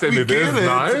nice, and it is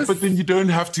nice. But then you don't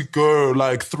have to go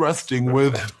like thrusting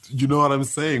with, you know what I'm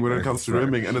saying, when it comes to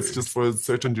rimming. And it's just for a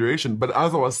certain duration. But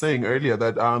as I was saying earlier,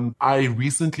 that I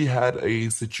recently had a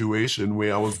situation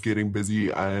where I was getting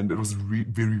busy, and it was very,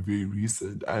 very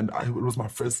recent. And it was my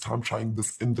first time trying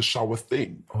this in the shower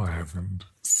thing. Oh, I haven't.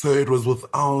 So it was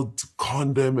without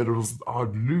condom, it was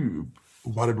without lube.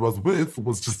 What it was with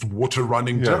was just water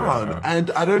running down. And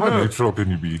I don't know. How natural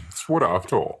can you be? It's water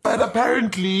after all. But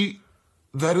apparently,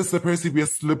 that is supposed to be a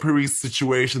slippery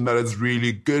situation that is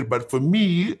really good. But for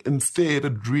me, instead,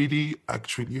 it really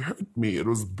actually hurt me. It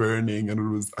was burning, and it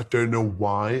was, I don't know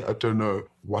why. I don't know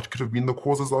what could have been the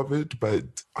causes of it,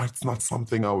 but it's not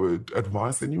something I would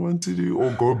advise anyone to do or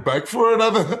go back for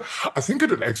another. I think it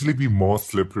would actually be more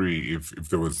slippery if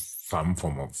there was some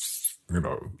form of,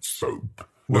 soap.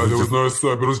 No, there was no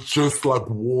soap. It was just like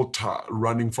water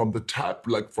running from the tap,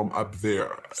 like from up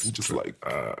there, and just like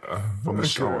from the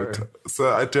shower. So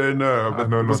I don't know,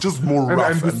 but it was just more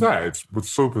rough. And besides, with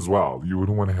soap as well, you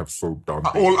wouldn't want to have soap down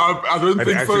there. I don't think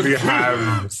so. And actually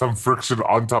have some friction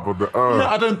on top of the No,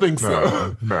 I don't think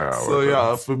so. No. So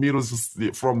yeah, for me, it was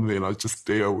just from then, I just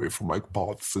stay away from like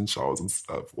baths and showers and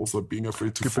stuff. Also being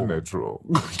afraid to fall. Keep it natural.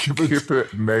 Keep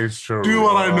it natural. Do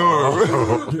what I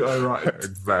know. Yeah, right.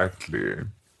 Exactly.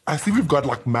 I see we've got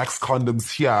like Max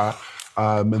condoms here,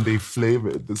 and they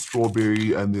flavored. There's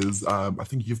strawberry, and there's I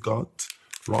think you've got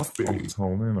raspberry. It's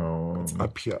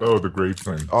up here. Oh, the grape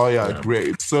thing. Oh yeah,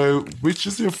 great. So, which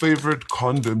is your favorite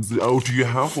condoms? Oh, do you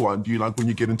have one? Do you like when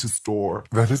you get into store?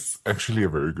 That is actually a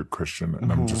very good question,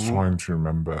 and I'm just trying to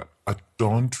remember. I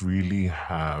don't really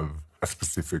have a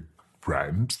specific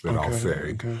brand that I'll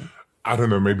say. Okay. I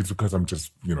don't know, maybe it's because I'm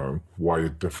just,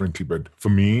 wired differently. But for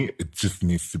me, it just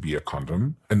needs to be a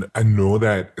condom. And I know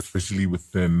that, especially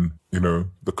within,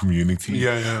 the community,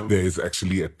 there is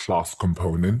actually a class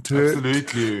component to it.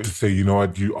 To say, you know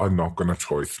what, you are not going to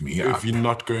choice me. If you're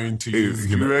not going to use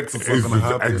Durex, it's not going to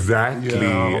happen. Exactly.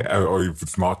 Yeah. Or if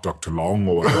it's not Dr. Long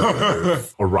or whatever it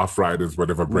is, or Rough Riders,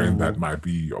 whatever brand that might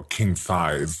be, or King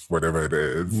Size, whatever it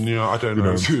is. Yeah, I don't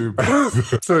know too.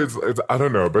 So it's I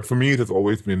don't know. But for me, it has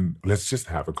always been, let's just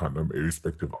have a condom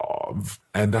irrespective of.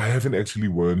 And I haven't actually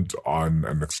went on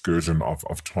an excursion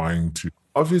of trying to.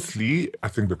 Obviously, I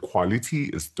think the quality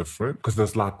is different because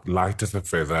there's like light as a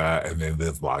feather, and then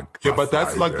there's like but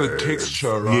that's like the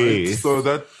texture, right? Yes. So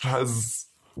that has.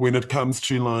 When it comes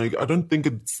to like, I don't think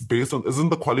it's based on, isn't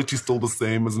the quality still the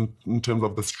same as in terms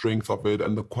of the strength of it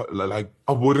and the like?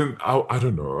 I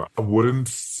don't know. I wouldn't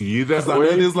see that way. I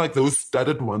know there's like those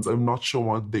studded ones. I'm not sure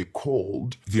what they're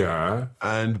called. Yeah.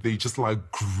 And they just like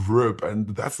grip,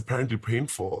 and that's apparently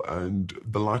painful. And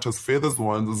the light as feathers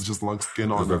ones is just like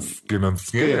skin on skin on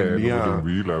skin. Yeah.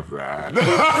 We love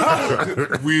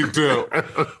that. We do.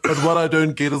 But what I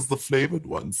don't get is the flavored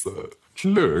ones. So.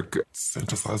 Look,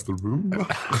 synthesize the room.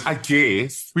 I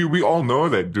guess we all know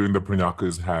that doing the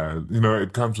pinakas has,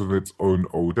 it comes with its own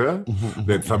odor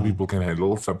that some people can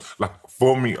handle. Some, like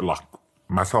for me, like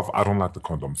myself, I don't like the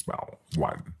condom smell.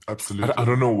 One, absolutely. I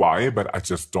don't know why, but I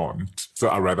just don't. So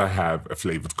I'd rather have a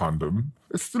flavored condom.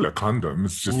 It's still a condom.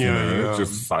 It's just, it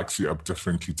just psychs you up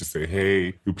differently to say,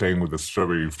 hey, you're playing with a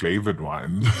strawberry flavored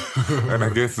one. And I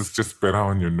guess it's just better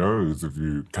on your nose if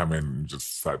you come in and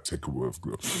just take a whiff.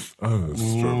 Go, oh,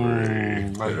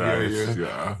 strawberry.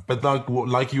 Yeah. But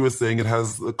like you were saying,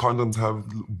 condoms have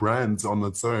brands on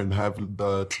its own, have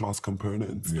the class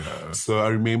components. Yeah. So I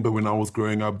remember when I was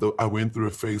growing up, I went through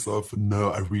a phase of, no,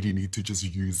 I really need to just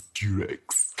use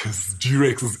Durex. Because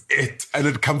Durex is it, and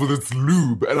it comes with its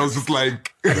lube. And I was just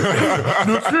like...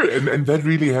 No, true. And that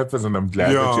really happens, and I'm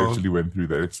glad that you actually went through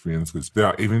that experience. Because there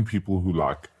are even people who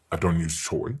I don't use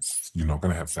choice. You're not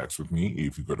going to have sex with me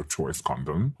if you got a choice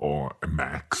condom or a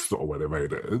Max or whatever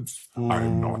it is.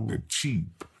 I'm not that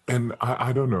cheap. And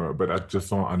I don't know, but I just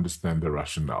don't understand the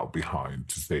rationale behind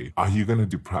to say, are you going to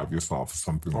deprive yourself of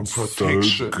something on protection?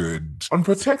 So good? On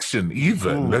protection,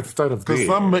 even. Let's start off there. Because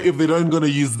some, if they don't going to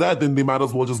use that, then they might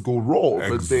as well just go raw.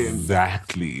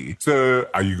 Exactly. So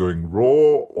are you going raw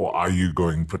or are you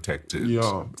going protected?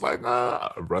 Yeah. It's like,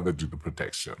 I'd rather do the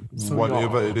protection. So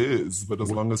whatever it is, but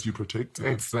as long as you protect it.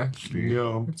 Exactly.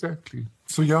 Yeah. Exactly.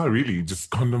 So yeah, really, just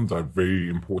condoms are very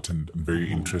important and very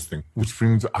interesting. Which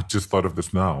brings, I just thought of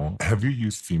this now. Have you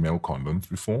used female condoms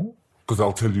before? Because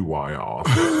I'll tell you why I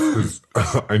asked.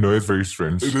 'Cause I know it's very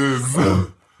strange. It is.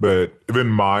 But even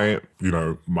my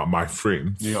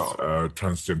friends, Yeah.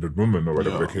 transgendered women or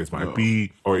whatever the case might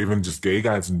be, or even just gay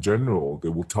guys in general, they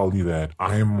will tell you that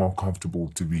I am more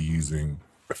comfortable to be using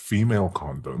a female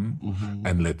condom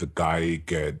and let the guy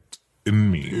get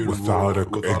in me without a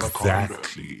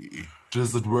exactly.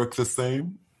 Does it work the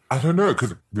same? I don't know,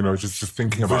 because, just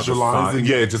thinking about Visualizing the size.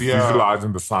 it, Yeah, just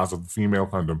visualizing the size of the female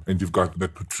condom, and you've got the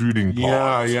protruding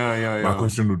part. Yeah. My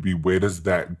question would be, where does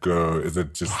that go? Is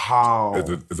it just how?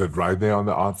 Is it right there on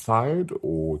the outside,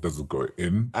 or does it go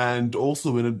in? And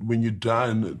also, when you're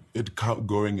done,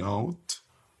 going out,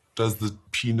 does the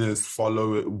penis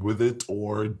follow it with it,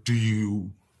 or do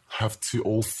you have to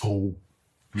also?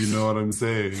 You know what I'm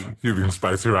saying? You're being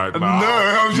spicy right now. No,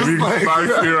 I'm just like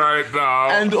spicy right now.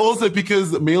 And also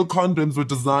because male condoms were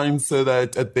designed so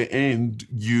that at the end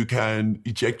you can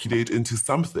ejaculate into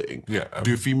something. Yeah.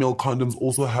 Do female condoms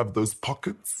also have those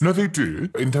pockets? No, they do.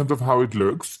 In terms of how it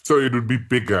looks, so it would be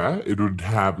bigger. It would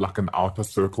have like an outer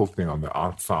circle thing on the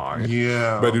outside.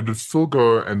 Yeah. But it would still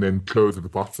go and then close at the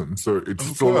bottom. So it's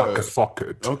still like a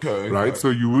socket. Okay. Right? So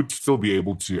you would still be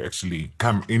able to actually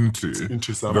come into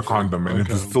something. the condom, and it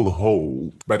would still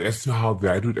hold. But as to how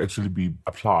that would actually be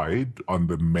applied on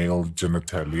the male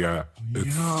genitalia,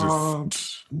 it's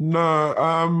just... No,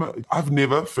 I've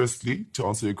never, firstly, to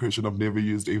answer your question, I've never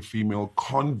used a female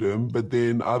condom, but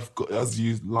then I've got, as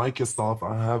you, like yourself,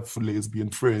 I have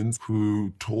lesbian friends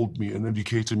who told me and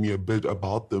educated me a bit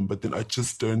about them, but then I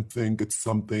just don't think it's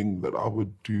something that I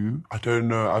would do. I don't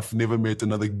know. I've never met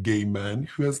another gay man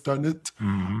who has done it.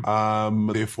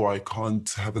 Therefore, I can't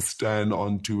have a stand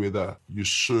on to whether you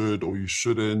should or you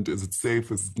shouldn't. Is it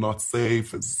safe? Is it not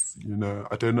safe? I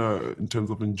don't know, in terms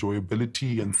of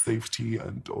enjoyability and safety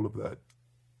and all of that.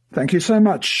 Thank you so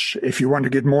much. If you want to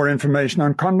get more information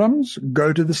on condoms,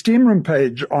 go to the Steam Room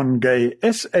page on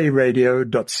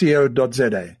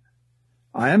gaysaradio.co.za.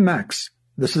 I am Max.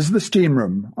 This is the Steam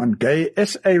Room on Gay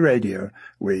SA Radio,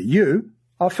 where you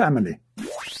are family.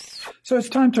 So it's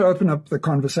time to open up the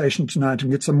conversation tonight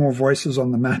and get some more voices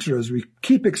on the matter as we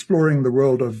keep exploring the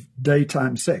world of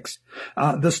daytime sex,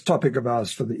 this topic of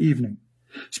ours for the evening.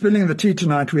 Spilling the tea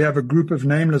tonight, we have a group of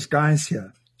nameless guys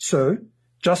here. So,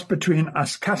 just between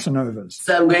us Casanovas.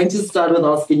 So I'm going to start with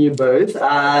asking you both.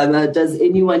 Does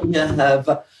anyone here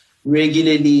have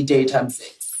regularly daytime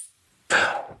sex?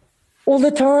 All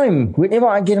the time. Whenever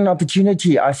I get an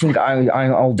opportunity, I think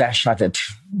I'll dash at it.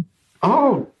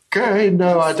 Oh, okay.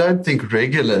 No, I don't think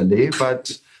regularly,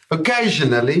 but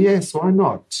occasionally, yes, why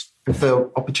not? If the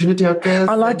opportunity occurs.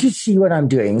 I like to see what I'm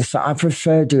doing, so I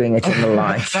prefer doing it in the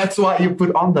light. That's why you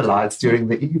put on the lights during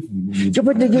the evening. Yeah,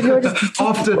 but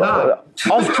after 9.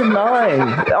 After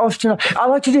 9. I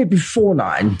like to do it before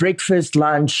 9. Breakfast,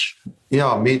 lunch.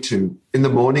 Yeah, me too. In the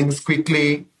mornings,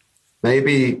 quickly,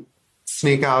 maybe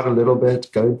sneak out a little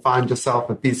bit, go and find yourself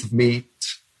a piece of meat,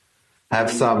 have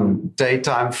some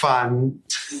daytime fun.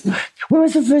 When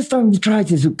was the first time you tried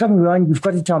this? Come around, you've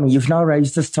got to tell me. You've now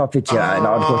raised this topic here.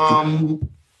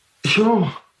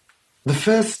 Sure. The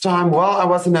first time, I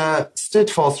was in a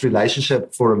steadfast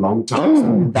relationship for a long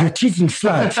time. You're cheating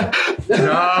slut.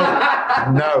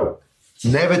 No.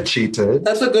 Never cheated.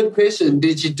 That's a good question.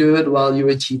 Did you do it while you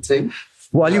were cheating?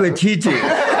 While you were cheating?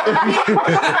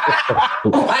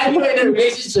 While you were in a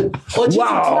relationship? Or cheating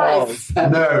twice?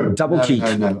 No. Double cheat.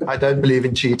 No. I don't believe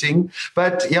in cheating.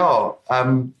 But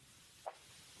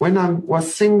when I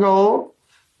was single,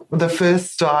 the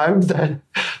first time that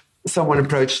someone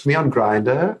approached me on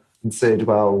Grindr and said,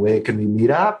 well, where can we meet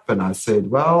up? And I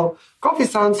said, well, coffee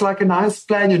sounds like a nice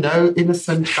plan,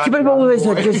 innocent. But always,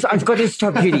 I've got to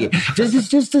stop you. There's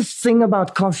just this thing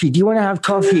about coffee. Do you want to have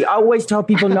coffee? I always tell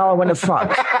people, no, I want to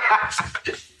fuck.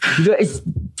 It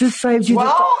just saves you.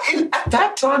 At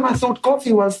that time, I thought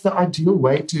coffee was the ideal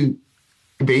way to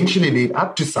eventually lead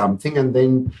up to something, and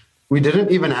then we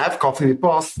didn't even have coffee. We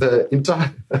passed the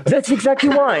entire... That's exactly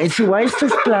why. It's a waste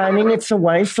of planning. It's a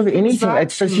waste of anything. Exactly.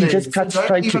 It's just, you just cut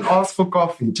straight to... Don't even ask for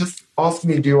coffee. Just ask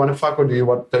me, do you want to fuck or do you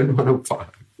don't want to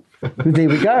fuck? There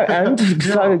we go. And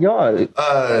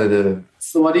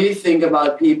So what do you think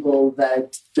about people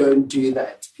that don't do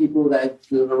that? People that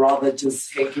rather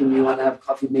just, hey, can you want to have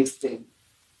coffee next day?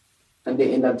 And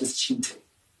they end up just cheating.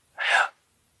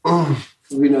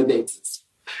 We know they exist.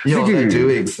 Yeah, they're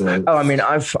doing so. Oh, I mean,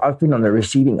 I've been on the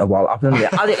receiving I've been on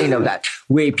the other end of that,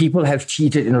 where people have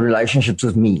cheated in relationships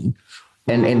with me.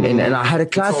 And I had a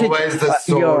classic. always the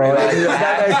story like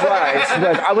that. That's right.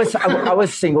 Look, I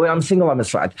was single. I'm single. I'm a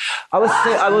slut.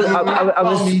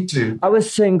 Me too. I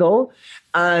was single,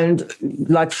 and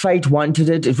like fate wanted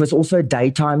it. It was also a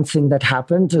daytime thing that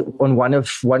happened on one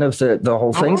of the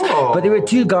whole things. But there were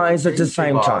two guys at the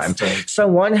same time. So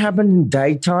one happened in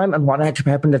daytime, and one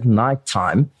happened at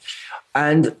nighttime,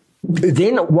 and.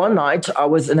 Then one night I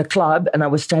was in a club and I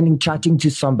was standing chatting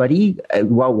to somebody,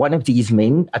 one of these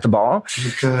men at the bar,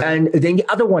 and then the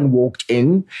other one walked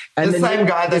in. And The same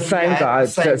guy.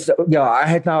 Yeah,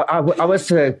 I was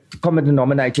the common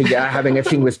denominator having a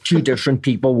thing with two different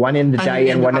people, one in the day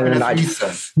and one in the night.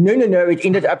 No. It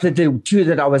ended up that the two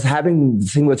that I was having the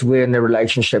thing with were in a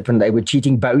relationship and they were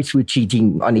cheating. Both were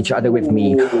cheating on each other with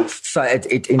me. So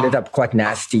it ended up quite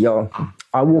nasty. Yeah.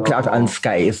 I walked out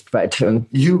unscathed, but...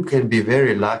 you can be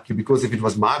very lucky because if it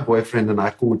was my boyfriend and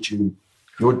I caught you,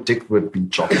 your dick would be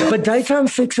chopped up. But daytime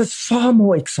sex is far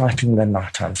more exciting than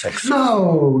nighttime sex.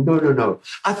 No.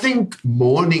 I think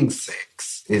morning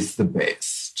sex is the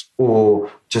best.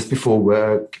 Or just before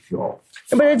work, if you're...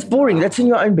 But it's boring. That's in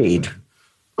your own bed.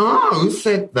 Oh, who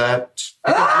said that?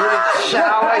 You can do it in the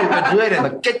shower, you can do it in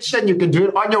the kitchen, you can do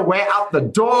it on your way out the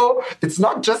door. It's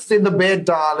not just in the bed,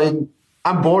 darling.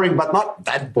 I'm boring, but not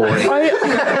that boring.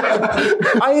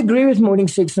 I agree with morning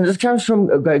sex, and this comes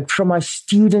from my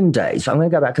student days. I'm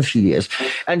going to go back a few years.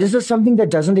 And this is something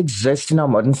that doesn't exist in our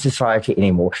modern society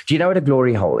anymore. Do you know what a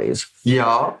glory hole is?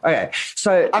 Yeah. Okay,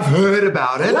 so... I've heard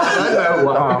about it. I don't know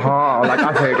what.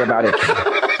 I've heard about it.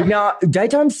 Now,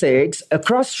 daytime sex,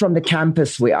 across from the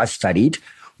campus where I studied,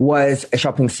 was a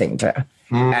shopping center.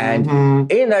 And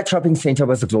in that shopping center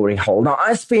was a glory hole. Now,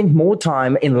 I spent more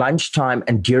time in lunchtime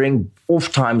and during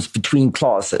off times between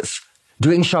classes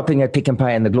doing shopping at Pick n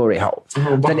Pay and the glory hole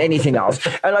than anything else.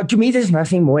 And to me, there's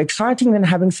nothing more exciting than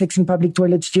having sex in public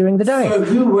toilets during the day. So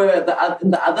who were in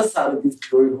the other side of these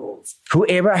glory holes?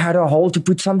 Whoever had a hole to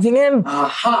put something in.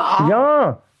 Aha.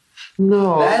 Yeah.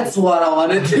 No. That's what I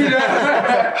wanted to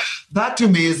know. That to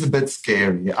me is a bit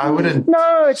scary. I wouldn't...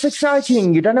 No, it's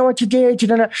exciting. You don't know what you get. You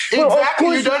don't know...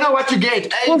 Exactly, you don't know what you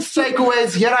get.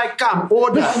 Takeaways, here I come.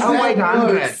 Order. Oh, wait,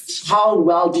 100. How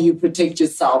well do you protect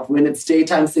yourself when it's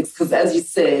daytime sex? Because as you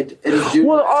said, it is...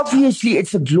 Well, obviously,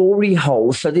 it's a glory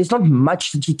hole, so there's not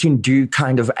much that you can do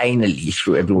kind of anally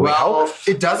through a glory hole. Well,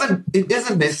 it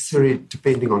isn't necessary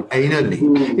depending on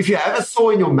anally. If you have a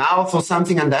sore in your mouth or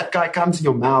something and that guy comes in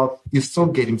your mouth, you still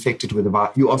get infected with the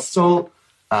virus. You are still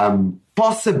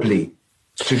possibly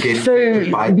to get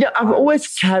infected by the I've always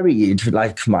carried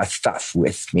like my stuff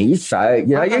with me, so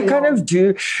you kind of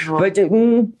do. But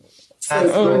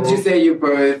so would you say you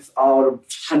both are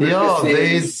 100%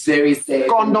 there's very safe?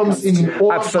 Condoms in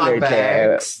all of my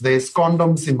bags. There's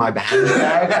condoms in my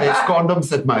handbag. There's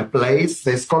condoms at my place.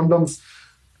 There's condoms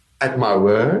at my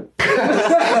work.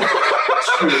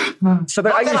 So,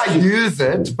 but I use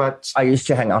it, but I used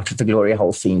to hang out at the glory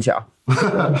hole scenes, yeah.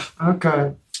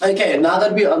 Okay, now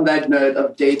that we're on that note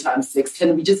of daytime sex,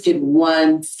 can we just get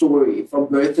one story from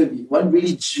both of you? One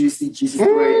really juicy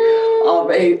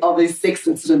story of a sex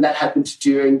incident that happened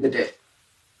during the day.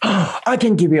 I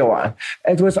can give you one.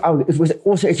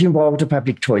 It involved a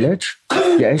public toilet.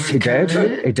 Yes, it did.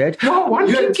 It did. No, one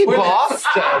cheeky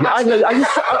bastard.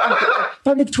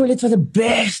 Public toilets are the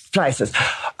best places.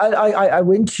 I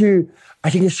went to, I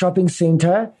think, a shopping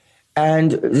center.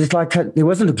 And it's like there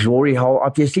wasn't a glory hole,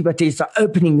 obviously, but there's the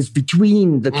openings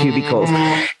between the cubicles.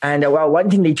 And one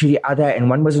thing led to the other, and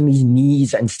one was on his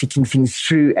knees and sticking things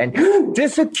through. And the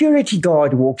security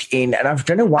guard walked in, and I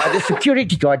don't know why the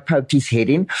security guard poked his head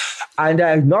in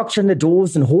and knocked on the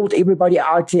doors and hauled everybody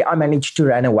out there. I managed to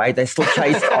run away. They still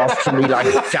chased after me,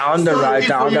 like down the road.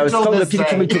 They were still looking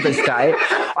for me to this day.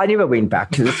 I never went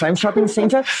back to the same shopping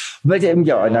center, but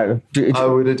no, I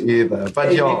wouldn't either. But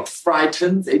any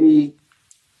frightens, any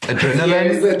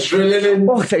adrenaline? Yes, adrenaline.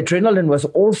 Oh, the adrenaline was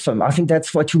awesome. I think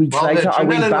that's what 2 weeks later I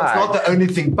went back. Adrenaline was not the only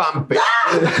thing pumping.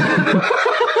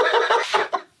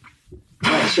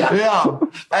 Yeah.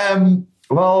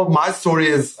 Well, my story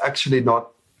is actually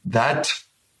not that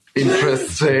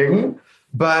interesting,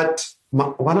 but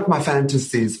one of my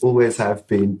fantasies always have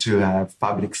been to have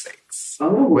public sex.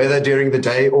 Whether during the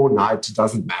day or night, it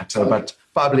doesn't matter, but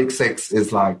public sex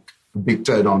is like a big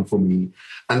turn on for me.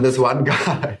 And this one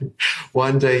guy,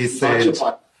 one day he said,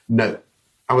 no,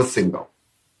 I was single.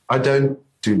 I don't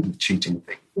do the cheating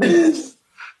thing.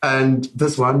 And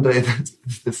this one day,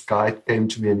 this guy came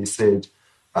to me and he said,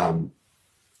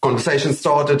 conversation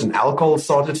started and alcohol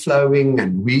started flowing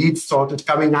and weed started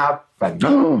coming up. And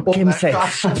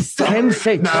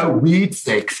chemsex. No, weed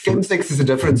sex. Chemsex is a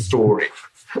different story.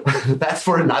 That's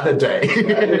for another day.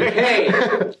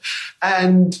 Okay.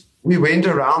 And we went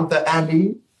around the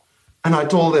alley, and I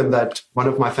told them that one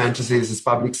of my fantasies is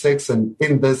public sex. And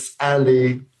in this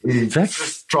alley, he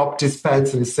just dropped his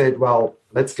pants and he said, well,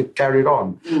 let's get carried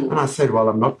on. And I said, well,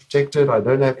 I'm not protected. I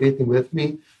don't have anything with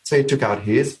me. So he took out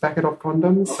his packet of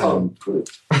condoms. Oh, good.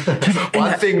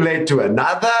 One thing led to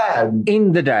another. And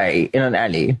in the day, in an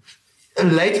alley.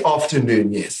 Late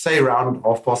afternoon, yes. Say around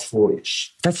 4:30.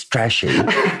 That's trashy.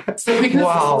 So because this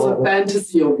was a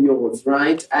fantasy of yours,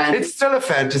 right? And it's still a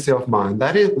fantasy of mine.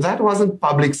 That wasn't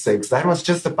public sex. That was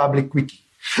just a public quickie.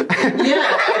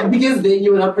 yeah, because then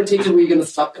you were not protected. Were you going to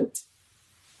stop it?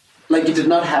 Like you did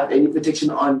not have any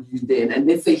protection on you then. And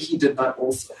let's say he did not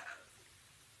also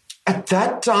have. At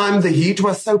that time, the heat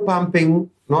was so pumping.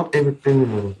 Not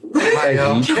everything.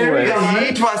 The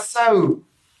heat was so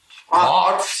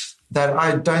hot that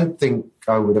I don't think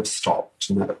I would have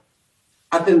stopped. No.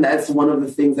 I think that's one of the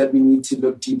things that we need to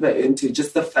look deeper into.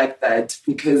 Just the fact that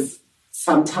because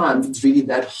sometimes it's really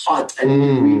that hot and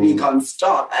you really can't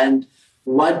stop. And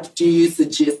what do you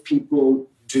suggest people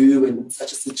do in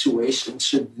such a situation?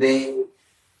 Should they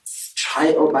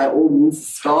try or by all means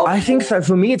stop? I think so.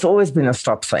 For me, it's always been a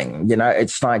stop thing. You know,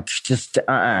 it's like just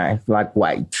like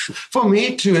wait. For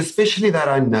me too, especially that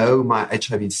I know my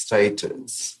HIV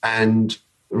status, and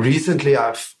recently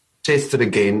I've tested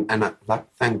again, and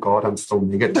thank God I'm still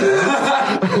negative.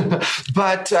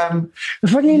 But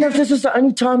funny enough, this is the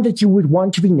only time that you would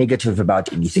want to be negative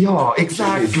about anything. Yeah,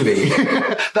 exactly.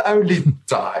 The only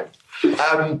time.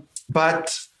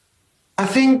 But I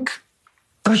think,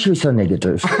 gosh, you're so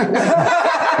negative.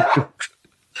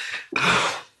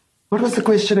 What was the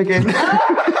question again?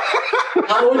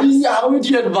 How would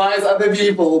you advise other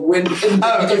people when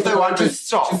if they want to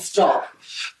stop?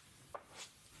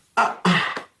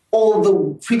 Or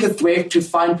the quickest way to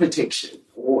find protection,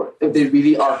 or if they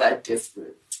really are that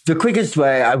desperate. The quickest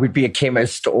way, I would be a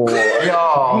chemist or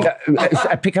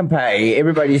a Pick and Pay.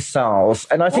 Everybody sells.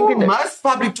 And I think most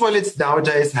public toilets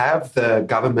nowadays have the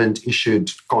government-issued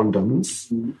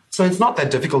condoms. So it's not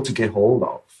that difficult to get hold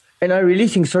of. And I really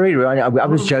think, sorry, Rowan, I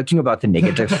was joking about the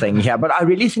negative thing here, but I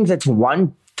really think that's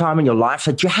one time in your life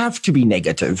that you have to be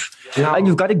negative. Yeah. And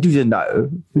you've got to do the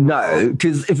no,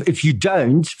 because if you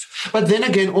don't... But then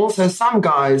again, also, some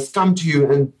guys come to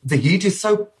you and the heat is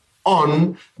so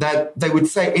on that they would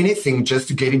say anything just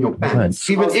to get in your pants.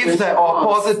 Even if they are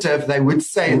positive, they would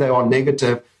say they are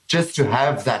negative just to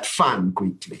have that fun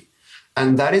quickly.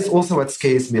 And that is also what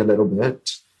scares me a little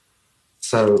bit.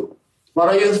 So... What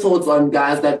are your thoughts on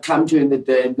guys that come to you in the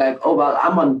day and like, oh, well,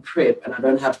 I'm on PrEP and I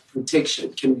don't have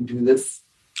protection. Can we do this?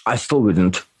 I still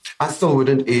wouldn't. I still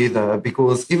wouldn't either,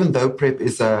 because even though PrEP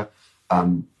is a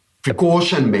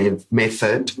precaution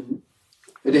method,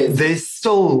 it is. There's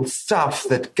still stuff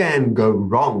that can go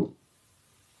wrong.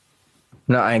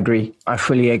 No, I agree. I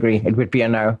fully agree. It would be a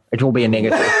no. It will be a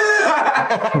negative.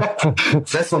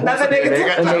 That's another negative.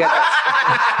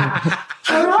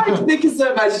 All right. Thank you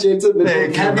so much, gentlemen.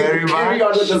 Thank you very much. Carry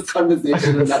on with this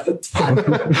conversation another time.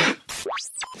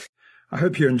 I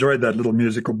hope you enjoyed that little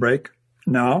musical break.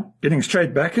 Now, getting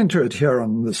straight back into it here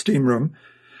on the Steam Room,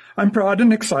 I'm proud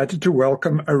and excited to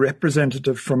welcome a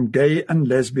representative from Gay and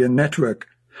Lesbian Network,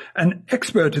 an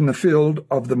expert in the field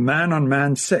of the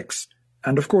man-on-man sex,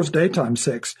 and of course daytime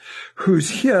sex,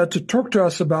 who's here to talk to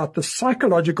us about the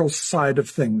psychological side of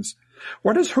things.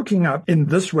 What does hooking up in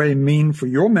this way mean for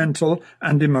your mental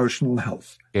and emotional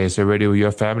health? Okay, so Radio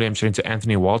Your Family, I'm chatting to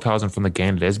Anthony Waldhausen from the Gay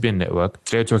and Lesbian Network.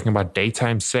 Today we're talking about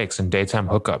daytime sex and daytime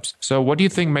hookups. So what do you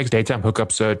think makes daytime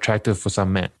hookups so attractive for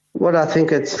some men? Well, I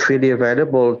think it's freely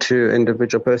available to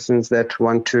individual persons that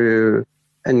want to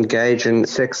engage in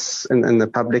sex in the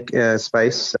public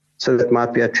space. So that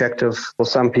might be attractive for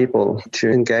some people to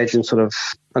engage in sort of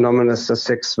anonymous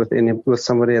sex with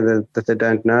somebody that they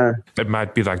don't know. It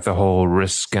might be like the whole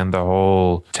risk and the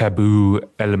whole taboo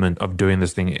element of doing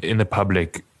this thing in the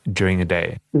public during the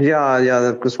day.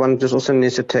 Yeah, because one just also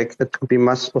needs to be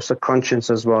must also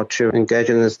conscious as well to engage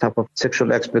in this type of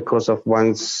sexual acts because of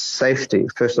one's safety,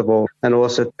 first of all. And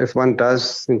also, if one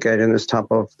does engage in this type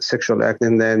of sexual act,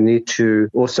 then they need to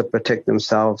also protect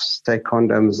themselves, take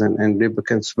condoms and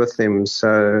lubricants with them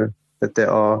so that they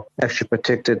are actually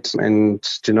protected and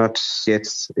do not get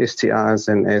STIs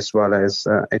and as well as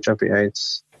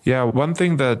HIV/AIDS. Yeah, one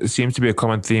thing that seems to be a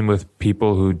common theme with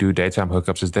people who do daytime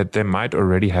hookups is that they might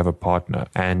already have a partner,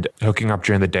 and hooking up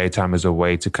during the daytime is a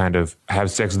way to kind of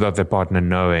have sex without their partner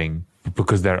knowing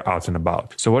because they're out and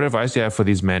about. So what advice do you have for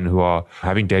these men who are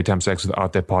having daytime sex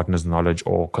without their partner's knowledge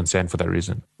or consent for that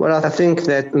reason? Well, I think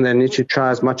that they need to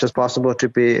try as much as possible to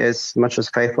be as much as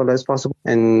faithful as possible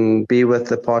and be with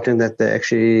the partner that they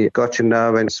actually got to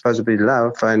know and supposedly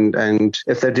love. And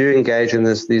if they do engage in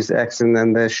these acts,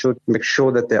 then they should make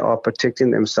sure that they are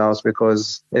protecting themselves,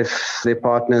 because if their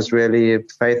partner is really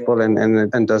faithful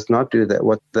and does not do that,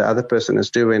 what the other person is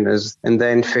doing is, and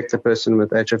they infect the person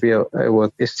with HIV or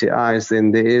with STIs,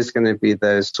 then there is going to be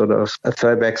those sort of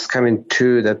throwbacks coming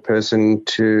to that person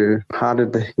to how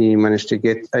did he manage to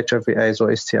get HIV, AIDS or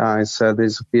STIs. So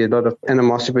there's be a lot of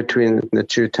animosity between the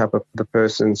two type of the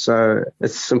person. So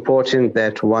it's important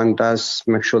that one does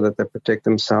make sure that they protect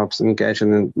themselves and engage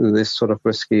in this sort of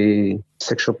risky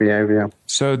sexual behavior.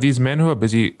 So these men who are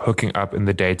busy hooking up in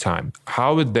the daytime,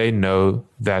 how would they know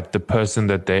that the person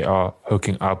that they are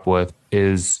hooking up with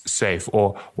is safe?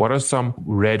 Or what are some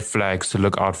red flags to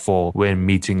look out for when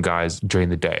meeting guys during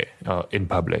the day in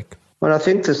public? Well, I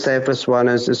think the safest one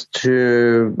is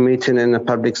to meet in a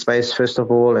public space, first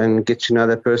of all, and get to know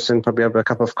that person, probably have a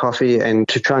cup of coffee, and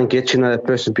to try and get to know that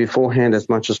person beforehand as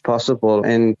much as possible,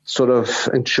 and sort of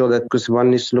ensure that, because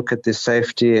one needs to look at their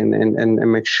safety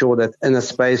and make sure that in a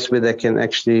space where they can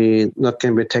actually not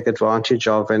can be taken advantage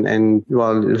of, and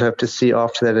well, you'll have to see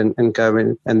after that and go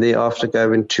in, and thereafter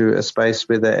go into a space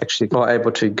where they actually are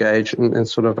able to engage in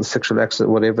sort of sexual acts or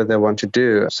whatever they want to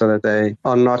do, so that they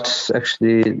are not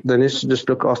actually, they need to just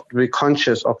look after, be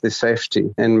conscious of their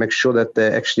safety and make sure that they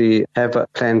actually have a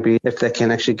plan B if they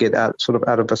can actually get out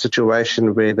of a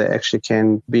situation where they actually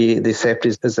can be, their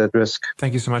safety is at risk.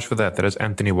 Thank you so much for that. That is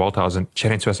Anthony Walthausen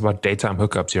chatting to us about daytime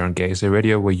hookups here on Gay SA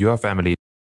Radio, where you are family.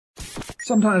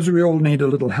 Sometimes we all need a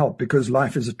little help because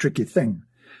life is a tricky thing.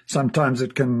 Sometimes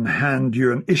it can hand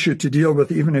you an issue to deal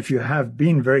with even if you have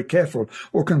been very careful,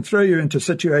 or can throw you into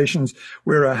situations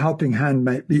where a helping hand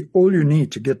may be all you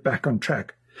need to get back on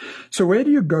track. So where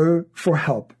do you go for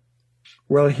help?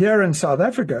 Well, here in South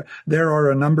Africa, there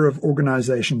are a number of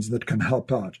organizations that can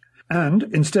help out. And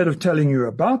instead of telling you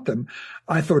about them,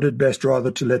 I thought it best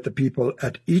rather to let the people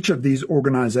at each of these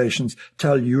organizations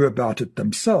tell you about it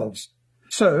themselves.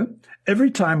 So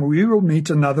every time we will meet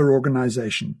another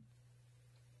organization.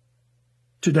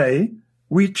 Today,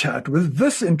 we chat with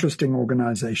this interesting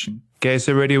organization. Gay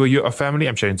SA Radio, where you are family.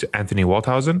 I'm chatting to Anthony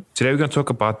Walthausen. Today we're going to talk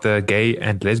about the Gay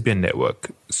and Lesbian Network.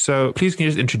 So please, can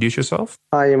you just introduce yourself?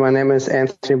 Hi, my name is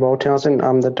Anthony Walthausen.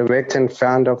 I'm the director and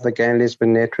founder of the Gay and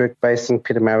Lesbian Network based in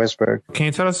Pietermaritzburg. Can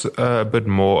you tell us a bit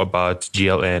more about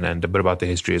GLN and a bit about the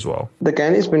history as well? The Gay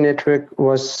and Lesbian Network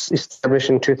was established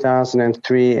in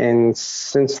 2003, and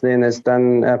since then has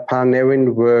done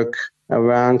pioneering work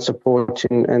around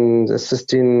supporting and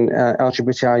assisting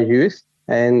LGBTI youth.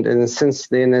 And since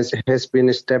then, it has been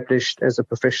established as a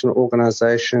professional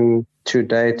organization to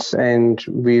date. And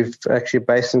we've actually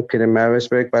based in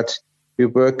Pietermaritzburg, but we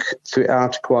work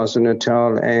throughout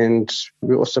KwaZulu-Natal, and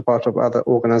we're also part of other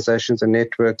organizations and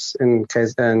networks in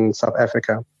South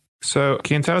Africa. So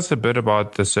can you tell us a bit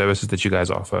about the services that you guys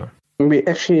offer? We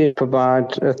actually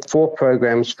provide 4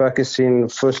 programs focusing,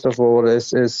 first of all,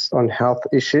 is on health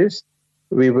issues.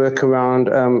 We work around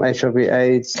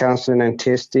HIV/AIDS counseling and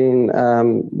testing.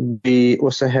 We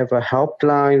also have a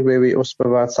helpline where we also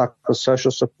provide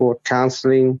psychosocial support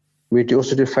counseling. We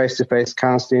also do face-to-face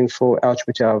counseling for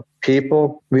LGBTI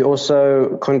people. We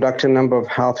also conduct a number of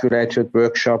health-related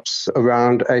workshops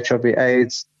around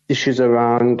HIV/AIDS, issues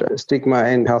around stigma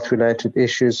and health-related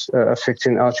issues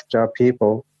affecting LGBTI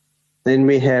people. Then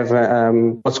we have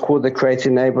what's called the Create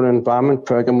Enable Environment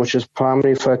Program, which is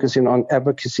primarily focusing on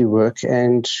advocacy work.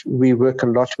 And we work a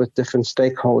lot with different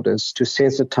stakeholders to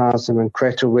sensitize them and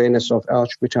create awareness of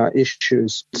LGBTI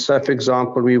issues. So, for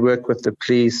example, we work with the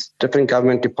police, different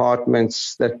government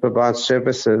departments that provide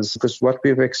services, because what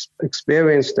we've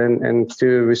experienced and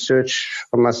through research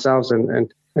from ourselves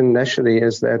and nationally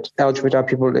is that LGBTI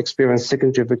people experience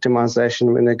secondary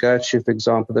victimization when they go to, for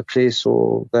example, the police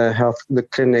or the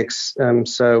clinics.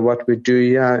 So what we do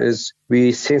here is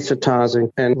we sensitize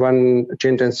and run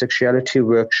gender and sexuality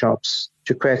workshops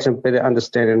to create a better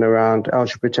understanding around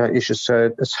LGBTI issues.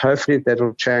 So it's hopefully that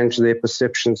will change their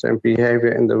perceptions and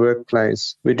behavior in the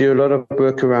workplace. We do a lot of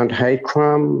work around hate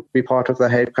crime. We're part of the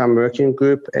hate crime working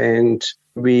group, and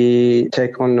we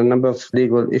take on a number of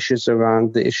legal issues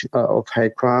around the issue of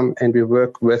hate crime, and we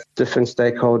work with different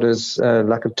stakeholders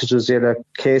like Tutuzela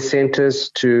care centers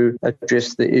to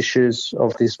address the issues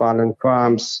of these violent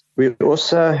crimes. We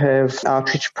also have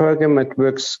outreach program that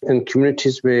works in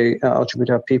communities where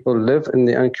LGBTI people live in in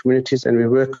their own communities, and we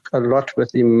work a lot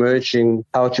with emerging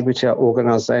LGBTI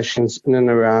organizations in and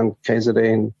around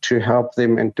KZN to help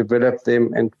them and develop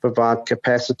them and provide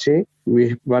capacity.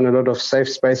 We run a lot of safe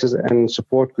spaces and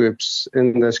support groups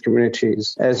in those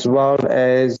communities, as well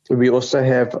as we also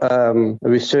have a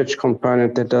research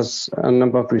component that does a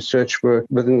number of research work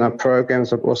within our programs,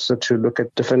 but also to look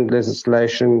at different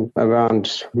legislation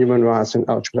around human rights and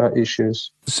LGBTI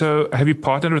issues. So have you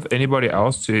partnered with anybody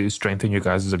else to strengthen your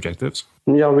guys' objectives?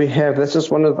 Yeah, we have. This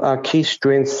is one of our key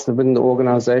strengths within the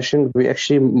organization. We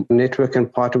actually network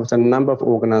and partner with a number of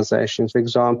organizations. For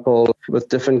example, with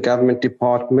different government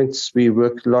departments, we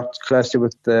work a lot closely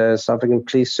with the South African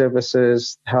Police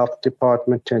Services, Health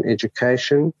Department and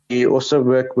Education. We also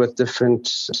work with different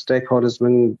stakeholders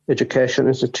within education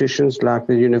institutions like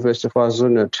the University of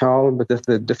KwaZulu-Natal, with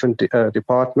the different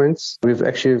departments. We've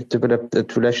actually developed a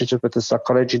relationship with the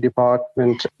Psychology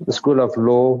Department, the School of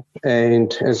Law,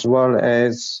 and as well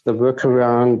as the work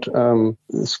around the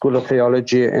School of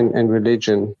Theology and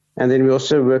Religion. And then we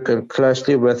also work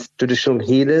closely with traditional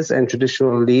healers and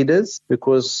traditional leaders,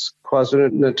 because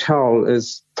KwaZulu-Natal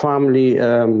is primarily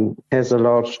has a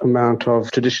large amount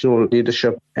of traditional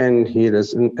leadership and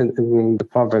healers in the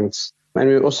province. And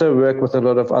we also work with a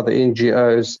lot of other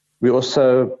NGOs. We're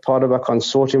also part of a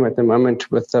consortium at the moment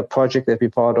with a project that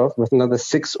we're part of with another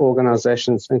 6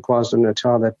 organizations in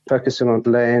KwaZulu-Natal that focus on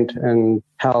land and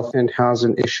health and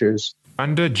housing issues.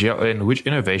 Under GLN, which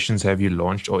innovations have you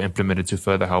launched or implemented to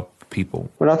further help people?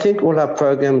 Well, I think all our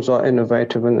programs are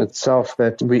innovative in itself,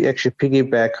 that we actually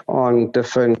piggyback on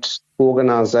different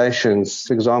organizations.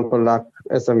 For example, like,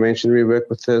 as I mentioned, we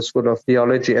work with the School of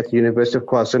Theology at the University of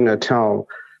KwaZulu-Natal.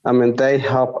 And they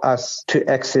help us to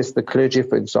access the clergy,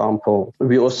 for example.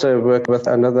 We also work with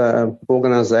another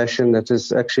organization that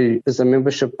is a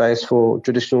membership base for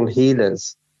traditional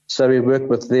healers. So we work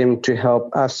with them to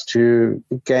help us to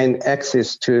gain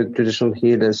access to traditional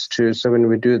healers so when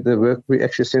we do the work, we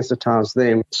actually sensitize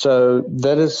them. So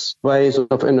that is ways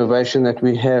of innovation that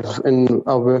we have in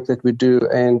our work that we do.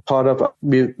 And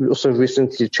we also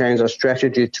recently changed our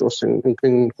strategy to also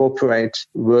incorporate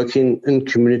working in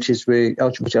communities where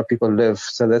LGBTI people live.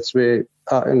 So that's where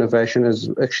our innovation is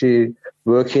actually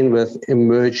working with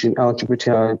emerging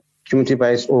LGBTI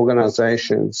community-based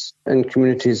organizations in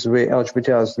communities where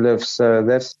LGBTIs live. So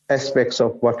that's aspects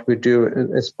of what we do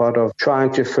as part of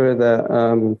trying to further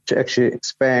to actually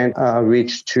expand our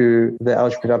reach to the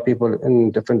LGBTI people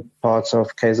in different parts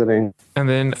of KZN. And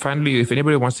then finally, if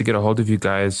anybody wants to get a hold of you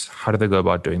guys, how do they go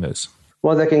about doing this?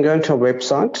 Well, they can go into our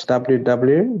website,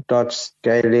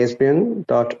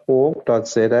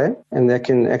 www.gaylesbian.org.za, and they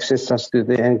can access us through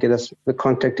there and get us the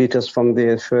contact details from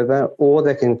there further, or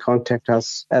they can contact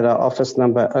us at our office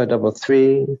number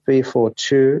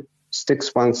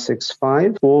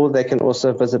 033-342-6165, or they can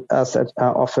also visit us at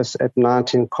our office at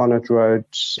 19 Connaught Road,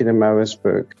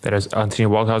 Pietermaritzburg. That is Anthony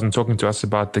Waldhausen talking to us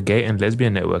about the Gay and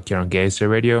Lesbian Network here on Gay SA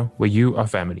Radio, where you are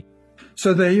family.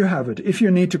 So there you have it. If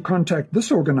you need to contact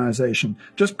this organization,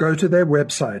 just go to their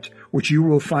website, which you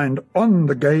will find on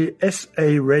the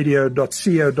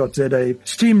gaysaradio.co.za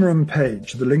Steam Room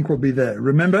page. The link will be there.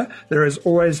 Remember, there is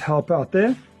always help out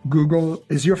there. Google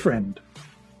is your friend.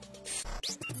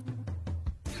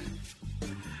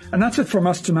 And that's it from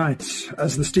us tonight,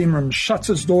 as the Steam Room shuts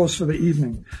its doors for the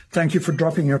evening. Thank you for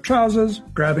dropping your trousers,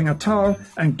 grabbing a towel,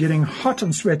 and getting hot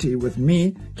and sweaty with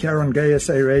me here on Gay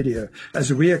SA Radio,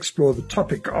 as we explore the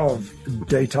topic of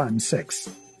daytime sex.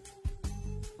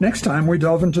 Next time, we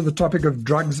delve into the topic of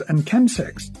drugs and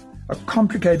chemsex, a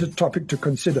complicated topic to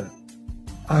consider.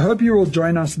 I hope you will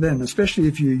join us then, especially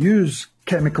if you use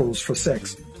chemicals for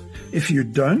sex. If you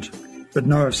don't, but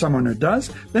know of someone who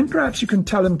does, then perhaps you can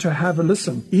tell him to have a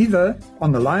listen, either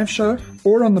on the live show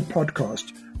or on the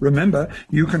podcast. Remember,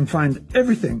 you can find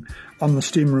everything on the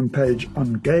Steam Room page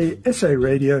on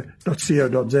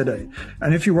gaysaradio.co.za.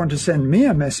 And if you want to send me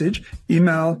a message,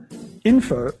 email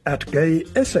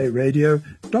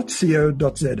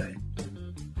info@gaysaradio.co.za.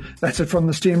 That's it from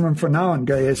the Steam Room for now on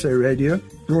Gay SA Radio,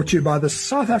 brought to you by the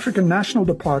South African National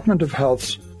Department of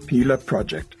Health's PILA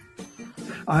project.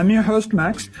 I'm your host,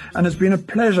 Max, and it's been a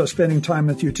pleasure spending time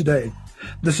with you today.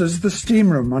 This is the Steam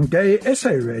Room on Gay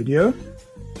SA Radio,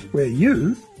 where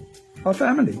you are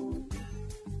family.